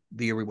Smythe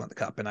the year we won the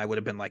cup, and I would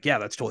have been like, yeah,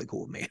 that's totally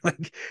cool with me.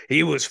 Like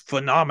he was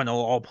phenomenal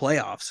all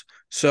playoffs.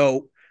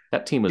 So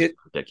That team was it,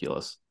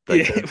 ridiculous.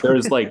 Like yeah,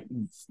 there's like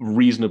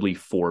reasonably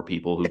 4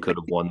 people who could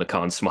have won the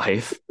Conn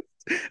Smythe.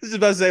 this is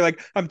about to say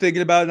like I'm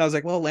thinking about it, and I was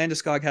like, well,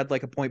 Landeskog had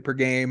like a point per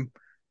game.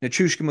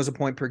 Nichushkin was a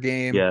point per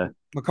game. Yeah,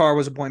 Makar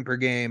was a point per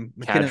game.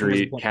 MacKinnon was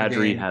a point per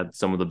Kadri game. had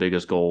some of the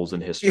biggest goals in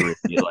history.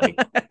 Like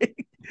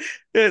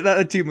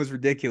That team was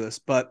ridiculous,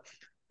 but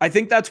I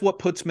think that's what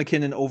puts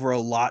MacKinnon over a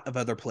lot of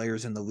other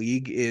players in the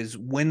league is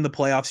when the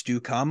playoffs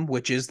do come,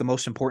 which is the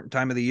most important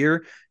time of the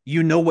year,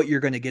 you know what you're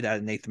going to get out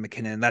of Nathan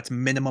MacKinnon, and that's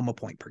minimum a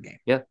point per game.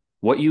 yeah,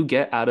 what you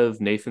get out of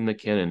Nathan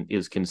MacKinnon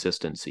is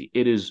consistency.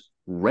 It is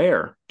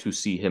rare to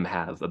see him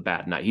have a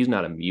bad night. He's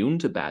not immune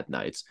to bad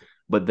nights,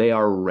 but they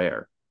are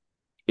rare.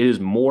 It is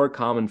more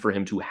common for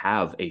him to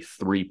have a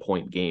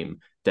 3-point game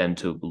than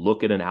to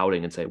look at an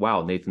outing and say,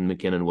 wow, Nathan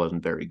MacKinnon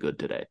wasn't very good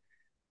today.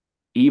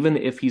 Even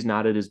if he's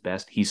not at his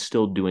best, he's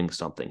still doing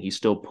something. He's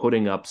still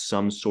putting up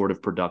some sort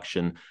of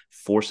production,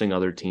 forcing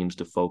other teams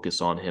to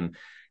focus on him.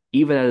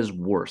 Even at his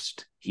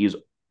worst, he is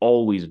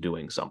always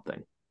doing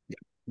something. Yeah,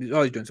 he's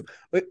always doing something.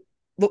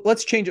 But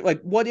let's change it.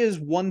 Like, what is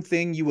one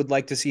thing you would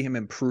like to see him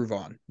improve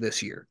on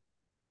this year?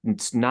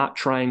 It's not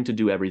trying to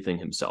do everything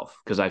himself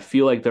because I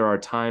feel like there are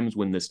times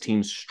when this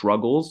team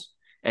struggles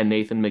and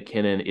Nathan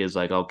MacKinnon is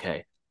like,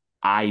 okay,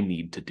 I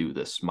need to do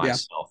this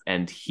myself. Yeah.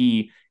 And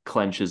he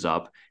clenches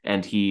up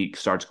and he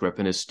starts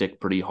gripping his stick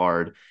pretty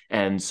hard.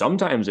 And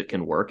sometimes it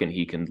can work and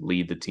he can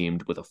lead the team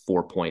with a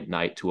 4-point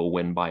night to a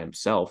win by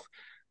himself,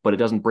 but it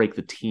doesn't break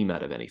the team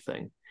out of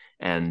anything.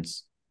 And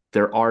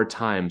there are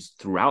times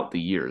throughout the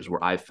years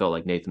where I felt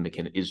like Nathan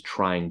MacKinnon is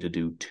trying to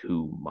do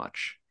too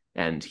much.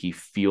 And he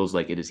feels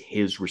like it is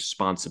his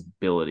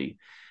responsibility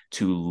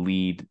to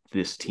lead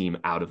this team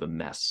out of a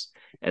mess,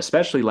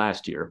 especially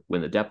last year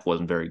when the depth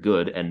wasn't very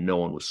good and no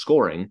one was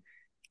scoring.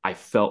 I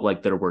felt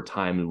like there were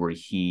times where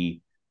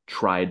he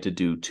tried to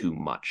do too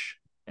much.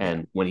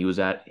 And when he was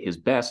at his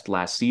best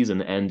last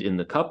season and in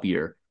the cup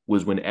year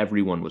was when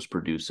everyone was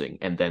producing.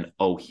 And then,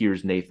 oh,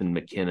 here's Nathan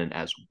MacKinnon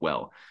as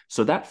well.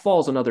 So that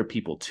falls on other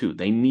people too.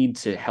 They need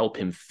to help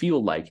him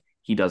feel like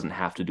he doesn't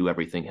have to do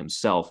everything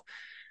himself.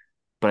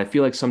 But I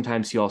feel like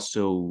sometimes he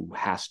also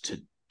has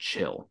to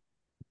chill.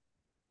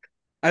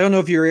 I don't know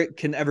if you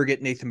can ever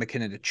get Nathan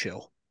MacKinnon to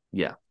chill.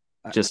 Yeah,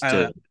 just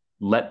to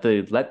let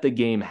the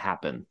game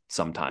happen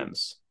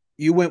sometimes.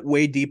 You went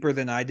way deeper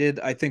than I did.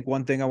 I think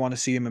one thing I want to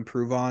see him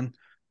improve on,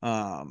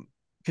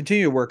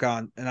 continue to work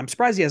on, and I'm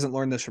surprised he hasn't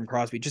learned this from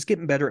Crosby, just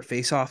getting better at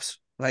faceoffs.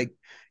 Like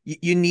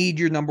you need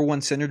your number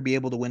one center to be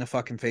able to win a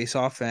fucking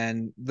faceoff,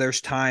 and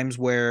there's times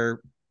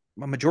where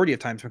a majority of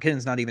times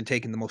MacKinnon's not even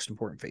taking the most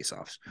important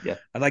faceoffs. Yeah.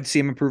 I'd like to see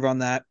him improve on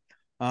that.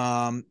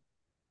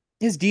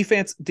 His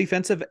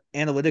defensive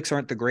analytics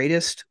aren't the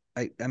greatest.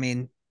 I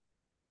mean,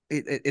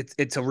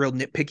 it's a real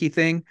nitpicky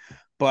thing,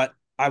 but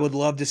I would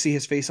love to see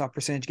his faceoff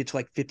percentage get to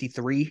like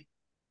 53.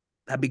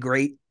 That'd be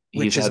great, He's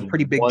which is a had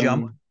pretty big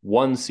jump.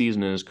 one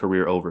season in his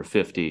career over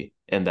 50,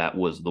 and that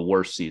was the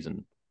worst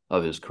season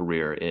of his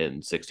career in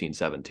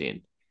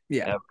 16-17.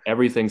 Yeah.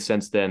 Everything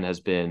since then has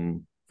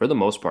been, for the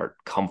most part,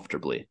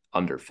 comfortably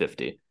under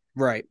 50.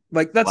 Right.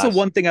 Like that's the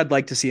one thing I'd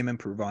like to see him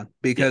improve on,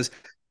 because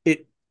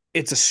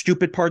it's a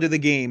stupid part of the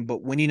game,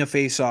 but winning a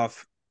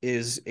faceoff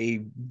is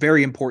a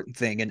very important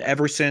thing. And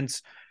ever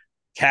since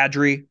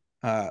Kadri,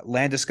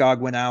 Landeskog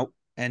went out,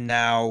 and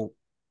now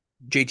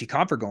JT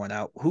Compher going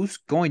out, who's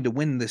going to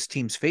win this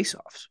team's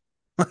faceoffs?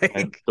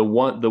 Like the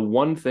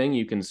one thing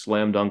you can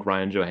slam dunk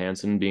Ryan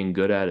Johansson being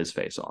good at is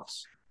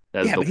faceoffs.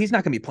 But he's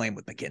not going to be playing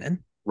with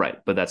MacKinnon. Right,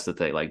 but that's the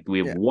thing. Like we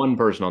have one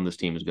person on this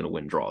team who's going to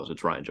win draws.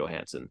 It's Ryan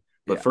Johansson.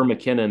 But for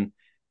MacKinnon,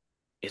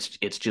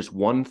 it's just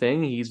one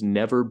thing he's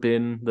never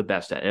been the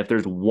best at. And if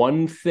there's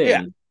one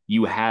thing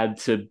you had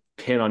to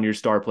pin on your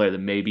star player that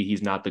maybe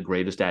he's not the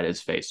greatest at,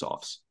 is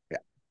faceoffs. Yeah.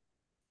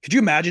 Could you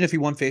imagine if he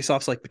won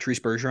faceoffs like Patrice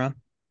Bergeron?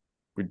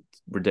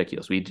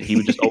 Ridiculous. He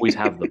would just always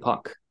have the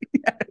puck.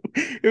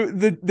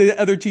 The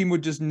other team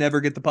would just never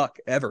get the puck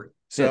ever.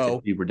 So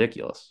it'd be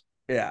ridiculous.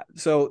 Yeah.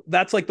 So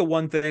that's like the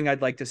one thing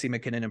I'd like to see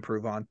MacKinnon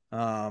improve on.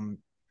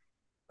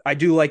 I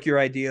do like your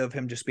idea of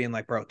him just being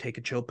like, bro, take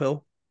a chill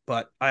pill.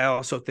 But I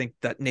also think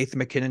that Nathan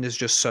MacKinnon is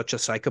just such a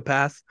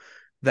psychopath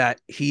that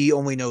he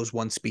only knows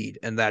one speed,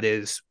 and that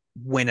is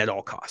win at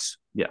all costs.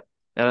 Yeah.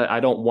 And I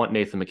don't want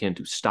Nathan MacKinnon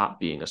to stop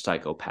being a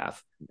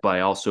psychopath, but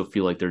I also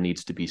feel like there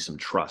needs to be some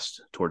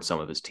trust towards some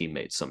of his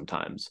teammates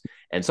sometimes.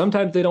 And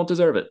sometimes they don't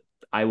deserve it.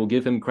 I will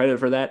give him credit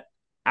for that.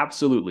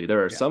 Absolutely.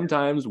 There are some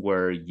times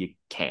where you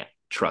can't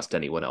trust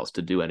anyone else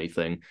to do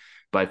anything.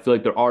 But I feel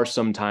like there are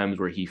some times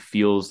where he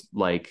feels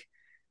like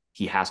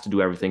he has to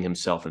do everything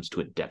himself, and it's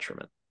to a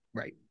detriment.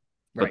 Right.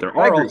 But there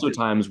are also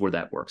times where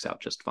that works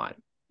out just fine.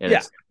 And I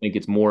think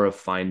it's more of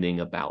finding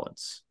a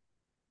balance.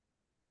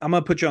 I'm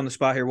going to put you on the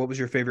spot here. What was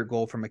your favorite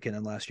goal from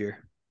MacKinnon last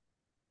year?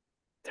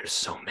 There's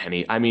so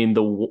many. I mean,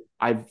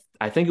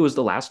 I think it was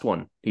the last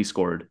one he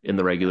scored in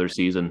the regular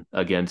season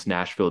against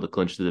Nashville to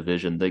clinch the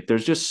division. Like,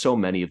 there's just so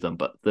many of them.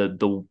 But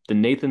the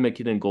Nathan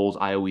MacKinnon goals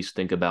I always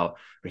think about,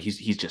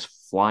 he's just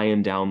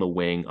flying down the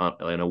wing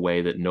in a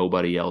way that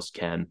nobody else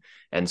can,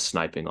 and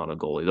sniping on a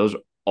goalie. Those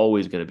are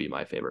always going to be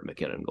my favorite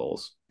MacKinnon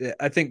goals. Yeah,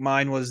 I think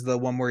mine was the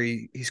one where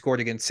he scored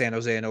against San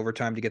Jose in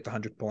overtime to get the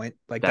 100th point.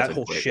 Like, that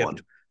whole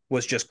shift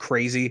was just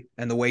crazy,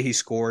 and the way he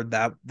scored,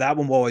 that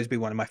one will always be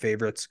one of my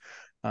favorites.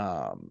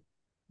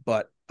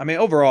 But I mean,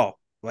 overall,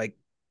 like,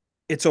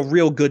 it's a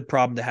real good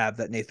problem to have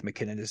that Nathan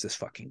MacKinnon is this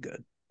fucking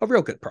good. A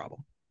real good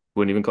problem.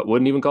 Wouldn't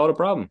even call it a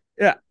problem.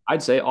 Yeah,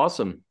 I'd say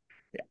awesome.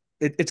 Yeah,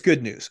 it's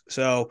good news.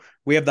 So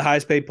we have the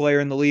highest paid player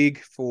in the league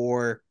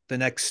for the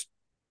next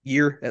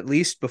year at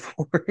least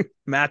before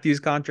Matthews'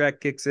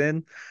 contract kicks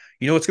in.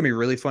 You know what's gonna be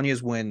really funny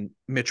is when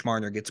Mitch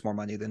Marner gets more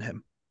money than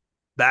him.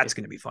 That's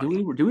going to be funny.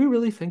 Do we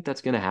really think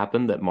that's going to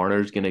happen, that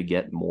Marner's going to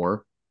get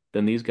more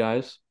than these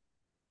guys?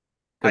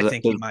 I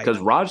think he might. Because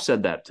Raj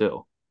said that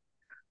too.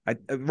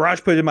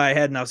 Raj put it in my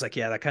head, and I was like,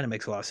 yeah, that kind of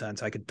makes a lot of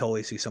sense. I could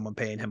totally see someone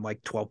paying him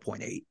like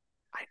 12.8.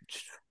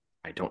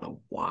 I don't know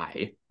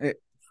why.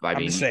 I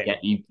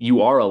mean,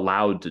 you are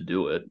allowed to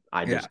do it.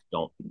 I just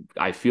don't.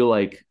 I feel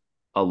like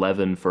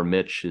 11 for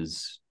Mitch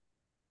is,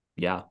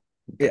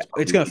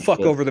 it's going to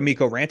fuck over the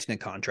Mikko Rantanen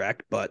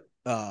contract, but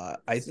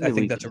I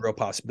think that's a real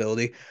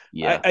possibility.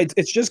 Yeah,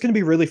 it's just going to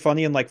be really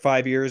funny in like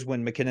 5 years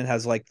when MacKinnon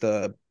has like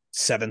the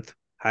 7th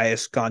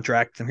highest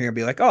contract, and here and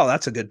be like, oh,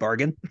 that's a good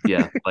bargain.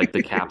 Yeah, like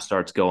the cap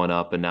starts going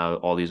up, and now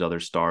all these other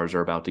stars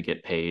are about to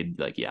get paid.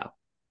 Like, yeah,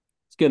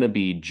 it's going to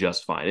be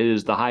just fine. It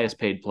is the highest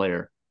paid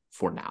player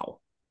for now.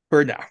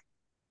 For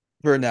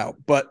now.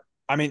 But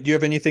I mean, do you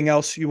have anything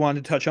else you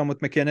wanted to touch on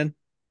with MacKinnon?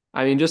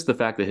 I mean, just the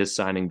fact that his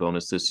signing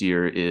bonus this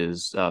year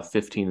is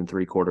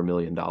 $15.75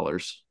 million.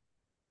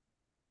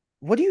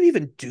 What do you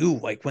even do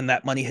like when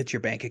that money hits your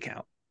bank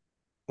account?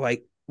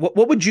 Like,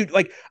 what would you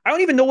like? I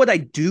don't even know what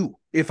I'd do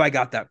if I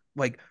got that.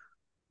 Like,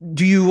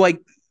 do you like?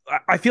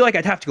 I feel like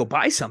I'd have to go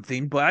buy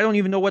something, but I don't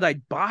even know what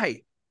I'd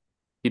buy.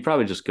 He'd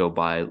probably just go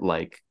buy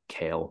like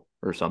kale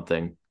or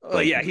something.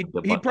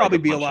 He'd probably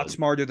be a lot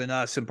smarter than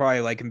us and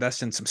probably like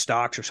invest in some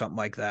stocks or something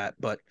like that.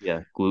 But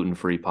yeah,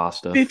 gluten-free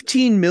pasta.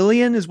 15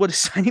 million is what his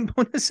signing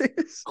bonus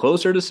is.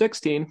 Closer to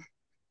 16.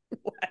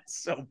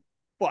 That's so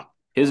fuck.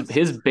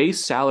 His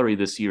base salary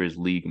this year is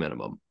league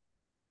minimum.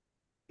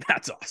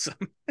 That's awesome.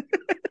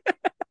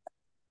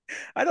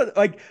 I don't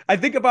like. I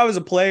think if I was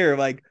a player,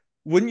 like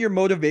wouldn't your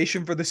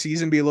motivation for the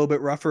season be a little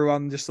bit rougher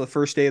on just the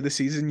first day of the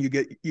season? You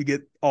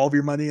get all of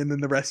your money and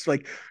then the rest.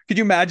 Like, could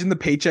you imagine the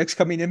paychecks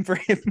coming in for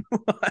him,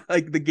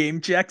 like the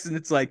game checks, and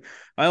it's like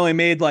I only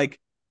made like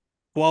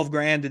 12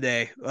 grand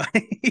today.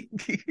 Like,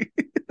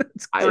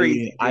 that's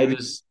crazy, I dude.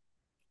 just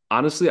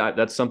honestly,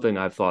 that's something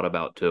I've thought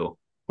about too.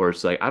 Where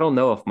it's like I don't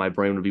know if my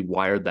brain would be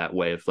wired that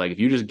way. If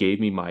you just gave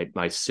me my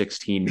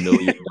 $16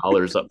 million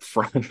up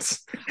front,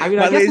 I mean,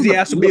 I My guess lazy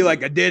ass would be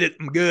like, I did it.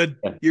 I'm good.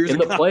 Years in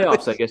the playoffs, I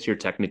accomplished. guess you're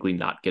technically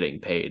not getting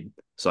paid.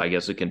 So I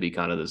guess it can be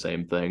kind of the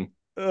same thing.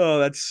 Oh,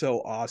 that's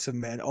so awesome,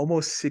 man.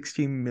 Almost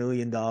 $16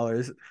 million.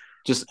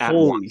 Just at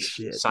Holy once,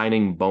 shit.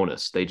 signing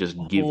bonus, they just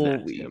give that to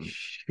Holy him.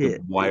 They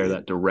shit, wire dude.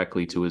 that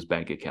directly to his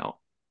bank account.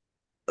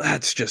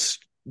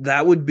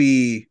 That would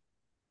be,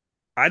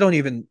 I don't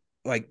even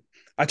like,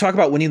 I talk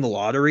about winning the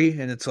lottery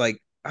and it's like,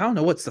 I don't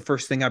know what's the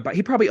first thing I buy.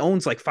 He probably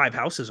owns like 5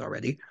 houses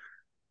already.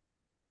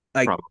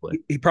 Like Probably.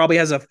 he probably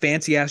has a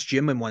fancy ass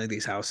gym in one of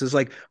these houses.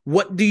 Like,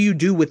 what do you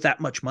do with that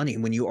much money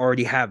when you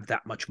already have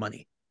that much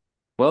money?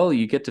 Well,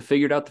 you get to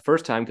figure it out the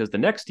first time because the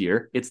next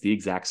year it's the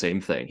exact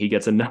same thing. He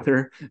gets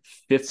another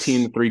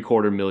 15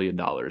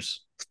 $750,000.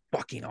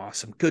 Fucking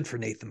awesome. Good for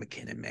Nathan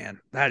MacKinnon, man.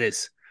 That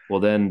is,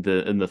 Well, then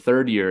in the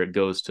third year it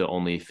goes to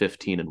only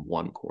 15 and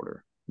one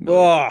quarter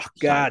million oh signing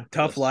God,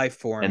 tough bonus. life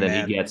for And him,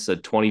 then he man. gets a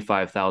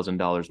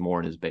 $25,000 more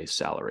in his base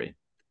salary.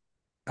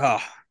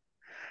 Oh,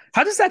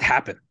 how does that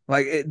happen?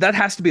 Like that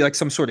has to be like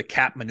some sort of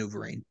cap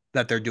maneuvering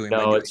that they're doing by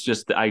No, doing. it's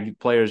just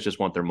players just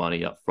want their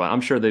money up front. I'm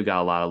sure they've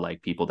got a lot of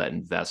like people that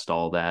invest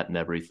all that and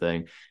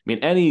everything. I mean,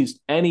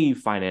 any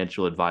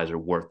financial advisor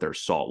worth their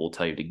salt will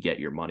tell you to get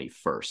your money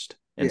first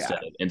Yeah.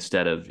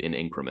 instead of in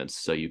increments,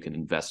 so you can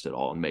invest it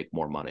all and make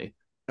more money.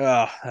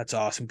 Oh, that's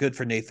awesome. Good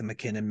for Nathan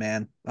MacKinnon,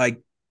 man.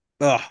 Like,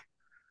 oh,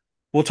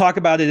 we'll talk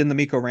about it in the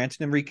Miko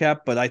Rantanen recap,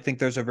 but I think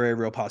there's a very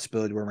real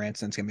possibility where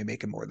Rantanen's gonna be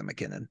making more than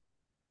MacKinnon.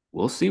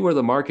 We'll see where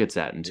the market's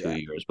at in two Yeah.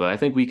 years, but I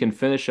think we can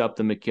finish up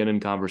the MacKinnon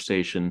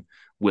conversation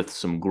with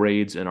some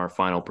grades and our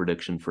final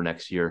prediction for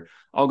next year.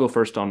 I'll go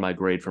first on my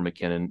grade for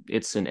MacKinnon.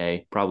 It's an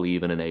A, probably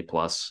even an A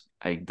plus.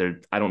 I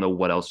don't know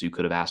what else you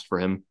could have asked for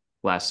him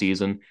last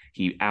season.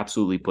 He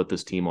absolutely put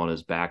this team on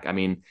his back. I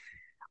mean,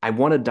 I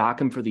want to dock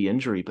him for the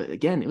injury, but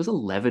again, it was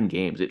 11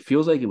 games. It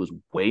feels like it was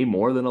way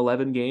more than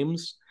 11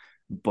 games,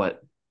 but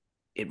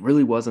it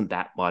really wasn't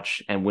that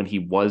much. And when he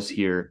was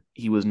here,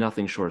 he was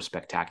nothing short of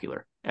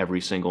spectacular every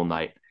single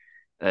night.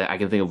 I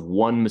can think of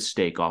one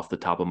mistake off the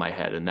top of my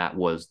head, and that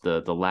was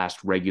the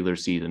last regular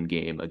season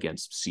game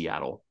against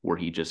Seattle, where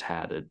he just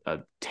had a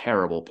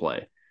terrible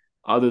play.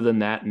 Other than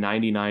that,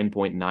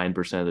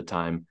 99.9% of the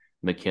time,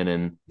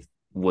 MacKinnon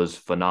was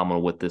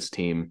phenomenal with this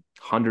team.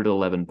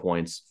 111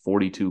 points,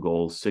 42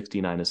 goals,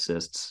 69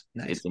 assists.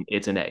 Nice.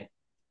 It's an A.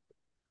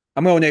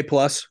 I'm going A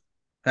plus.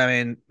 I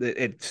mean,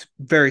 it's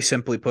very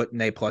simply put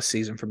an A plus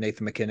season from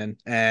Nathan MacKinnon,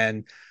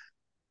 and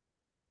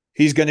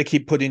he's going to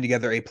keep putting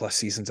together A plus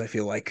seasons. I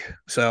feel like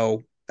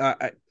so.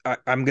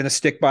 I'm going to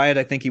stick by it.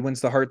 I think he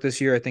wins the Hart this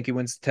year. I think he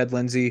wins Ted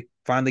Lindsay.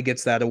 Finally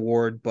gets that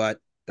award, but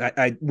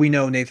we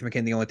know Nathan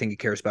MacKinnon. The only thing he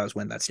cares about is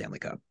win that Stanley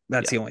Cup.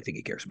 That's the only thing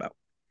he cares about.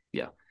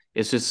 Yeah.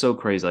 It's just so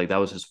crazy. Like that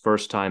was his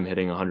first time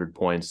hitting 100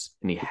 points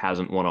and he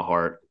hasn't won a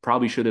Hart.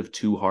 Probably should have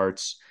two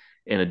Harts.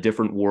 In a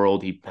different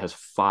world, he has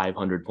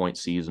 500-point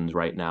seasons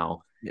right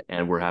now. Yeah.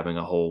 And we're having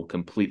a whole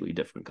completely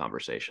different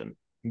conversation.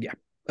 Yeah,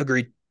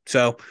 agreed.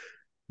 So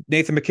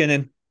Nathan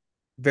MacKinnon,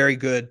 very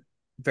good,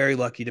 very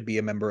lucky to be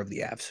a member of the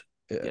Avs.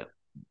 Yeah.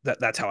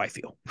 That's how I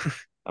feel.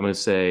 I'm going to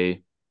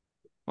say,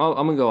 well,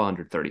 I'm going to go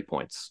 130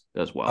 points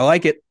as well. I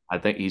like it. I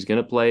think he's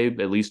going to play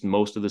at least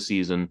most of the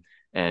season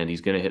and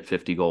he's going to hit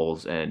 50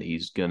 goals and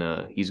he's going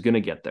to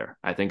get there.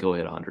 I think he'll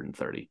hit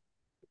 130.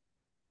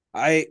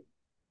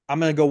 I'm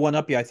going to go one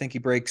up. Yeah, I think he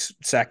breaks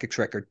Sakic's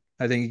record.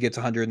 I think he gets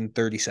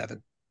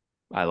 137.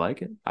 I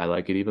like it. I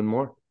like it even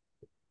more.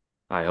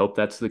 I hope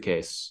that's the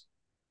case.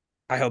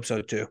 I hope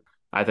so too.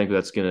 I think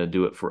that's going to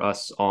do it for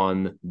us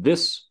on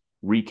this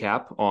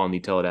recap on the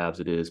Tell It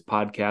Avs It Is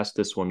podcast.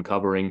 This one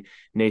covering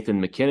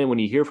Nathan MacKinnon. When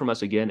you hear from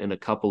us again in a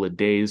couple of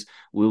days,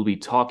 we'll be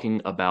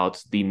talking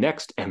about the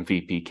next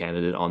MVP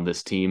candidate on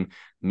this team,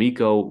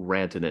 Mikko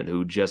Rantanen,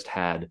 who just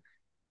had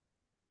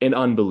an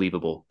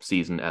unbelievable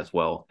season as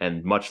well.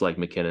 And much like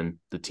MacKinnon,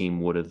 the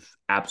team would have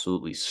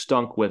absolutely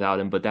stunk without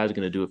him. But that is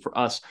going to do it for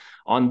us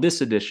on this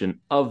edition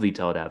of the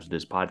Tell It Avs It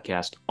Is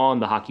podcast on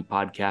the Hockey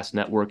Podcast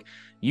Network.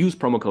 Use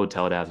promo code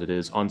Tell It Avs It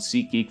Is on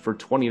SeatGeek for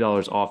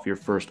 $20 off your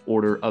first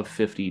order of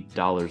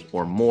 $50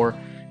 or more.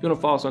 If you want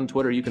to follow us on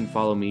Twitter, you can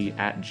follow me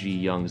at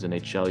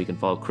GYoungsNHL. You can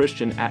follow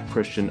Christian at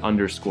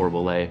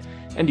Christian_Belay.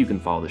 And you can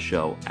follow the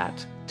show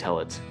at Tell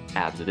It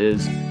Avs It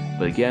Is.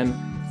 But again,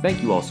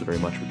 thank you all so very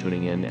much for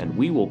tuning in, and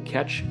we will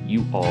catch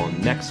you all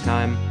next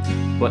time.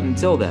 But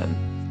until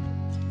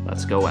then,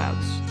 let's go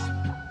Avs.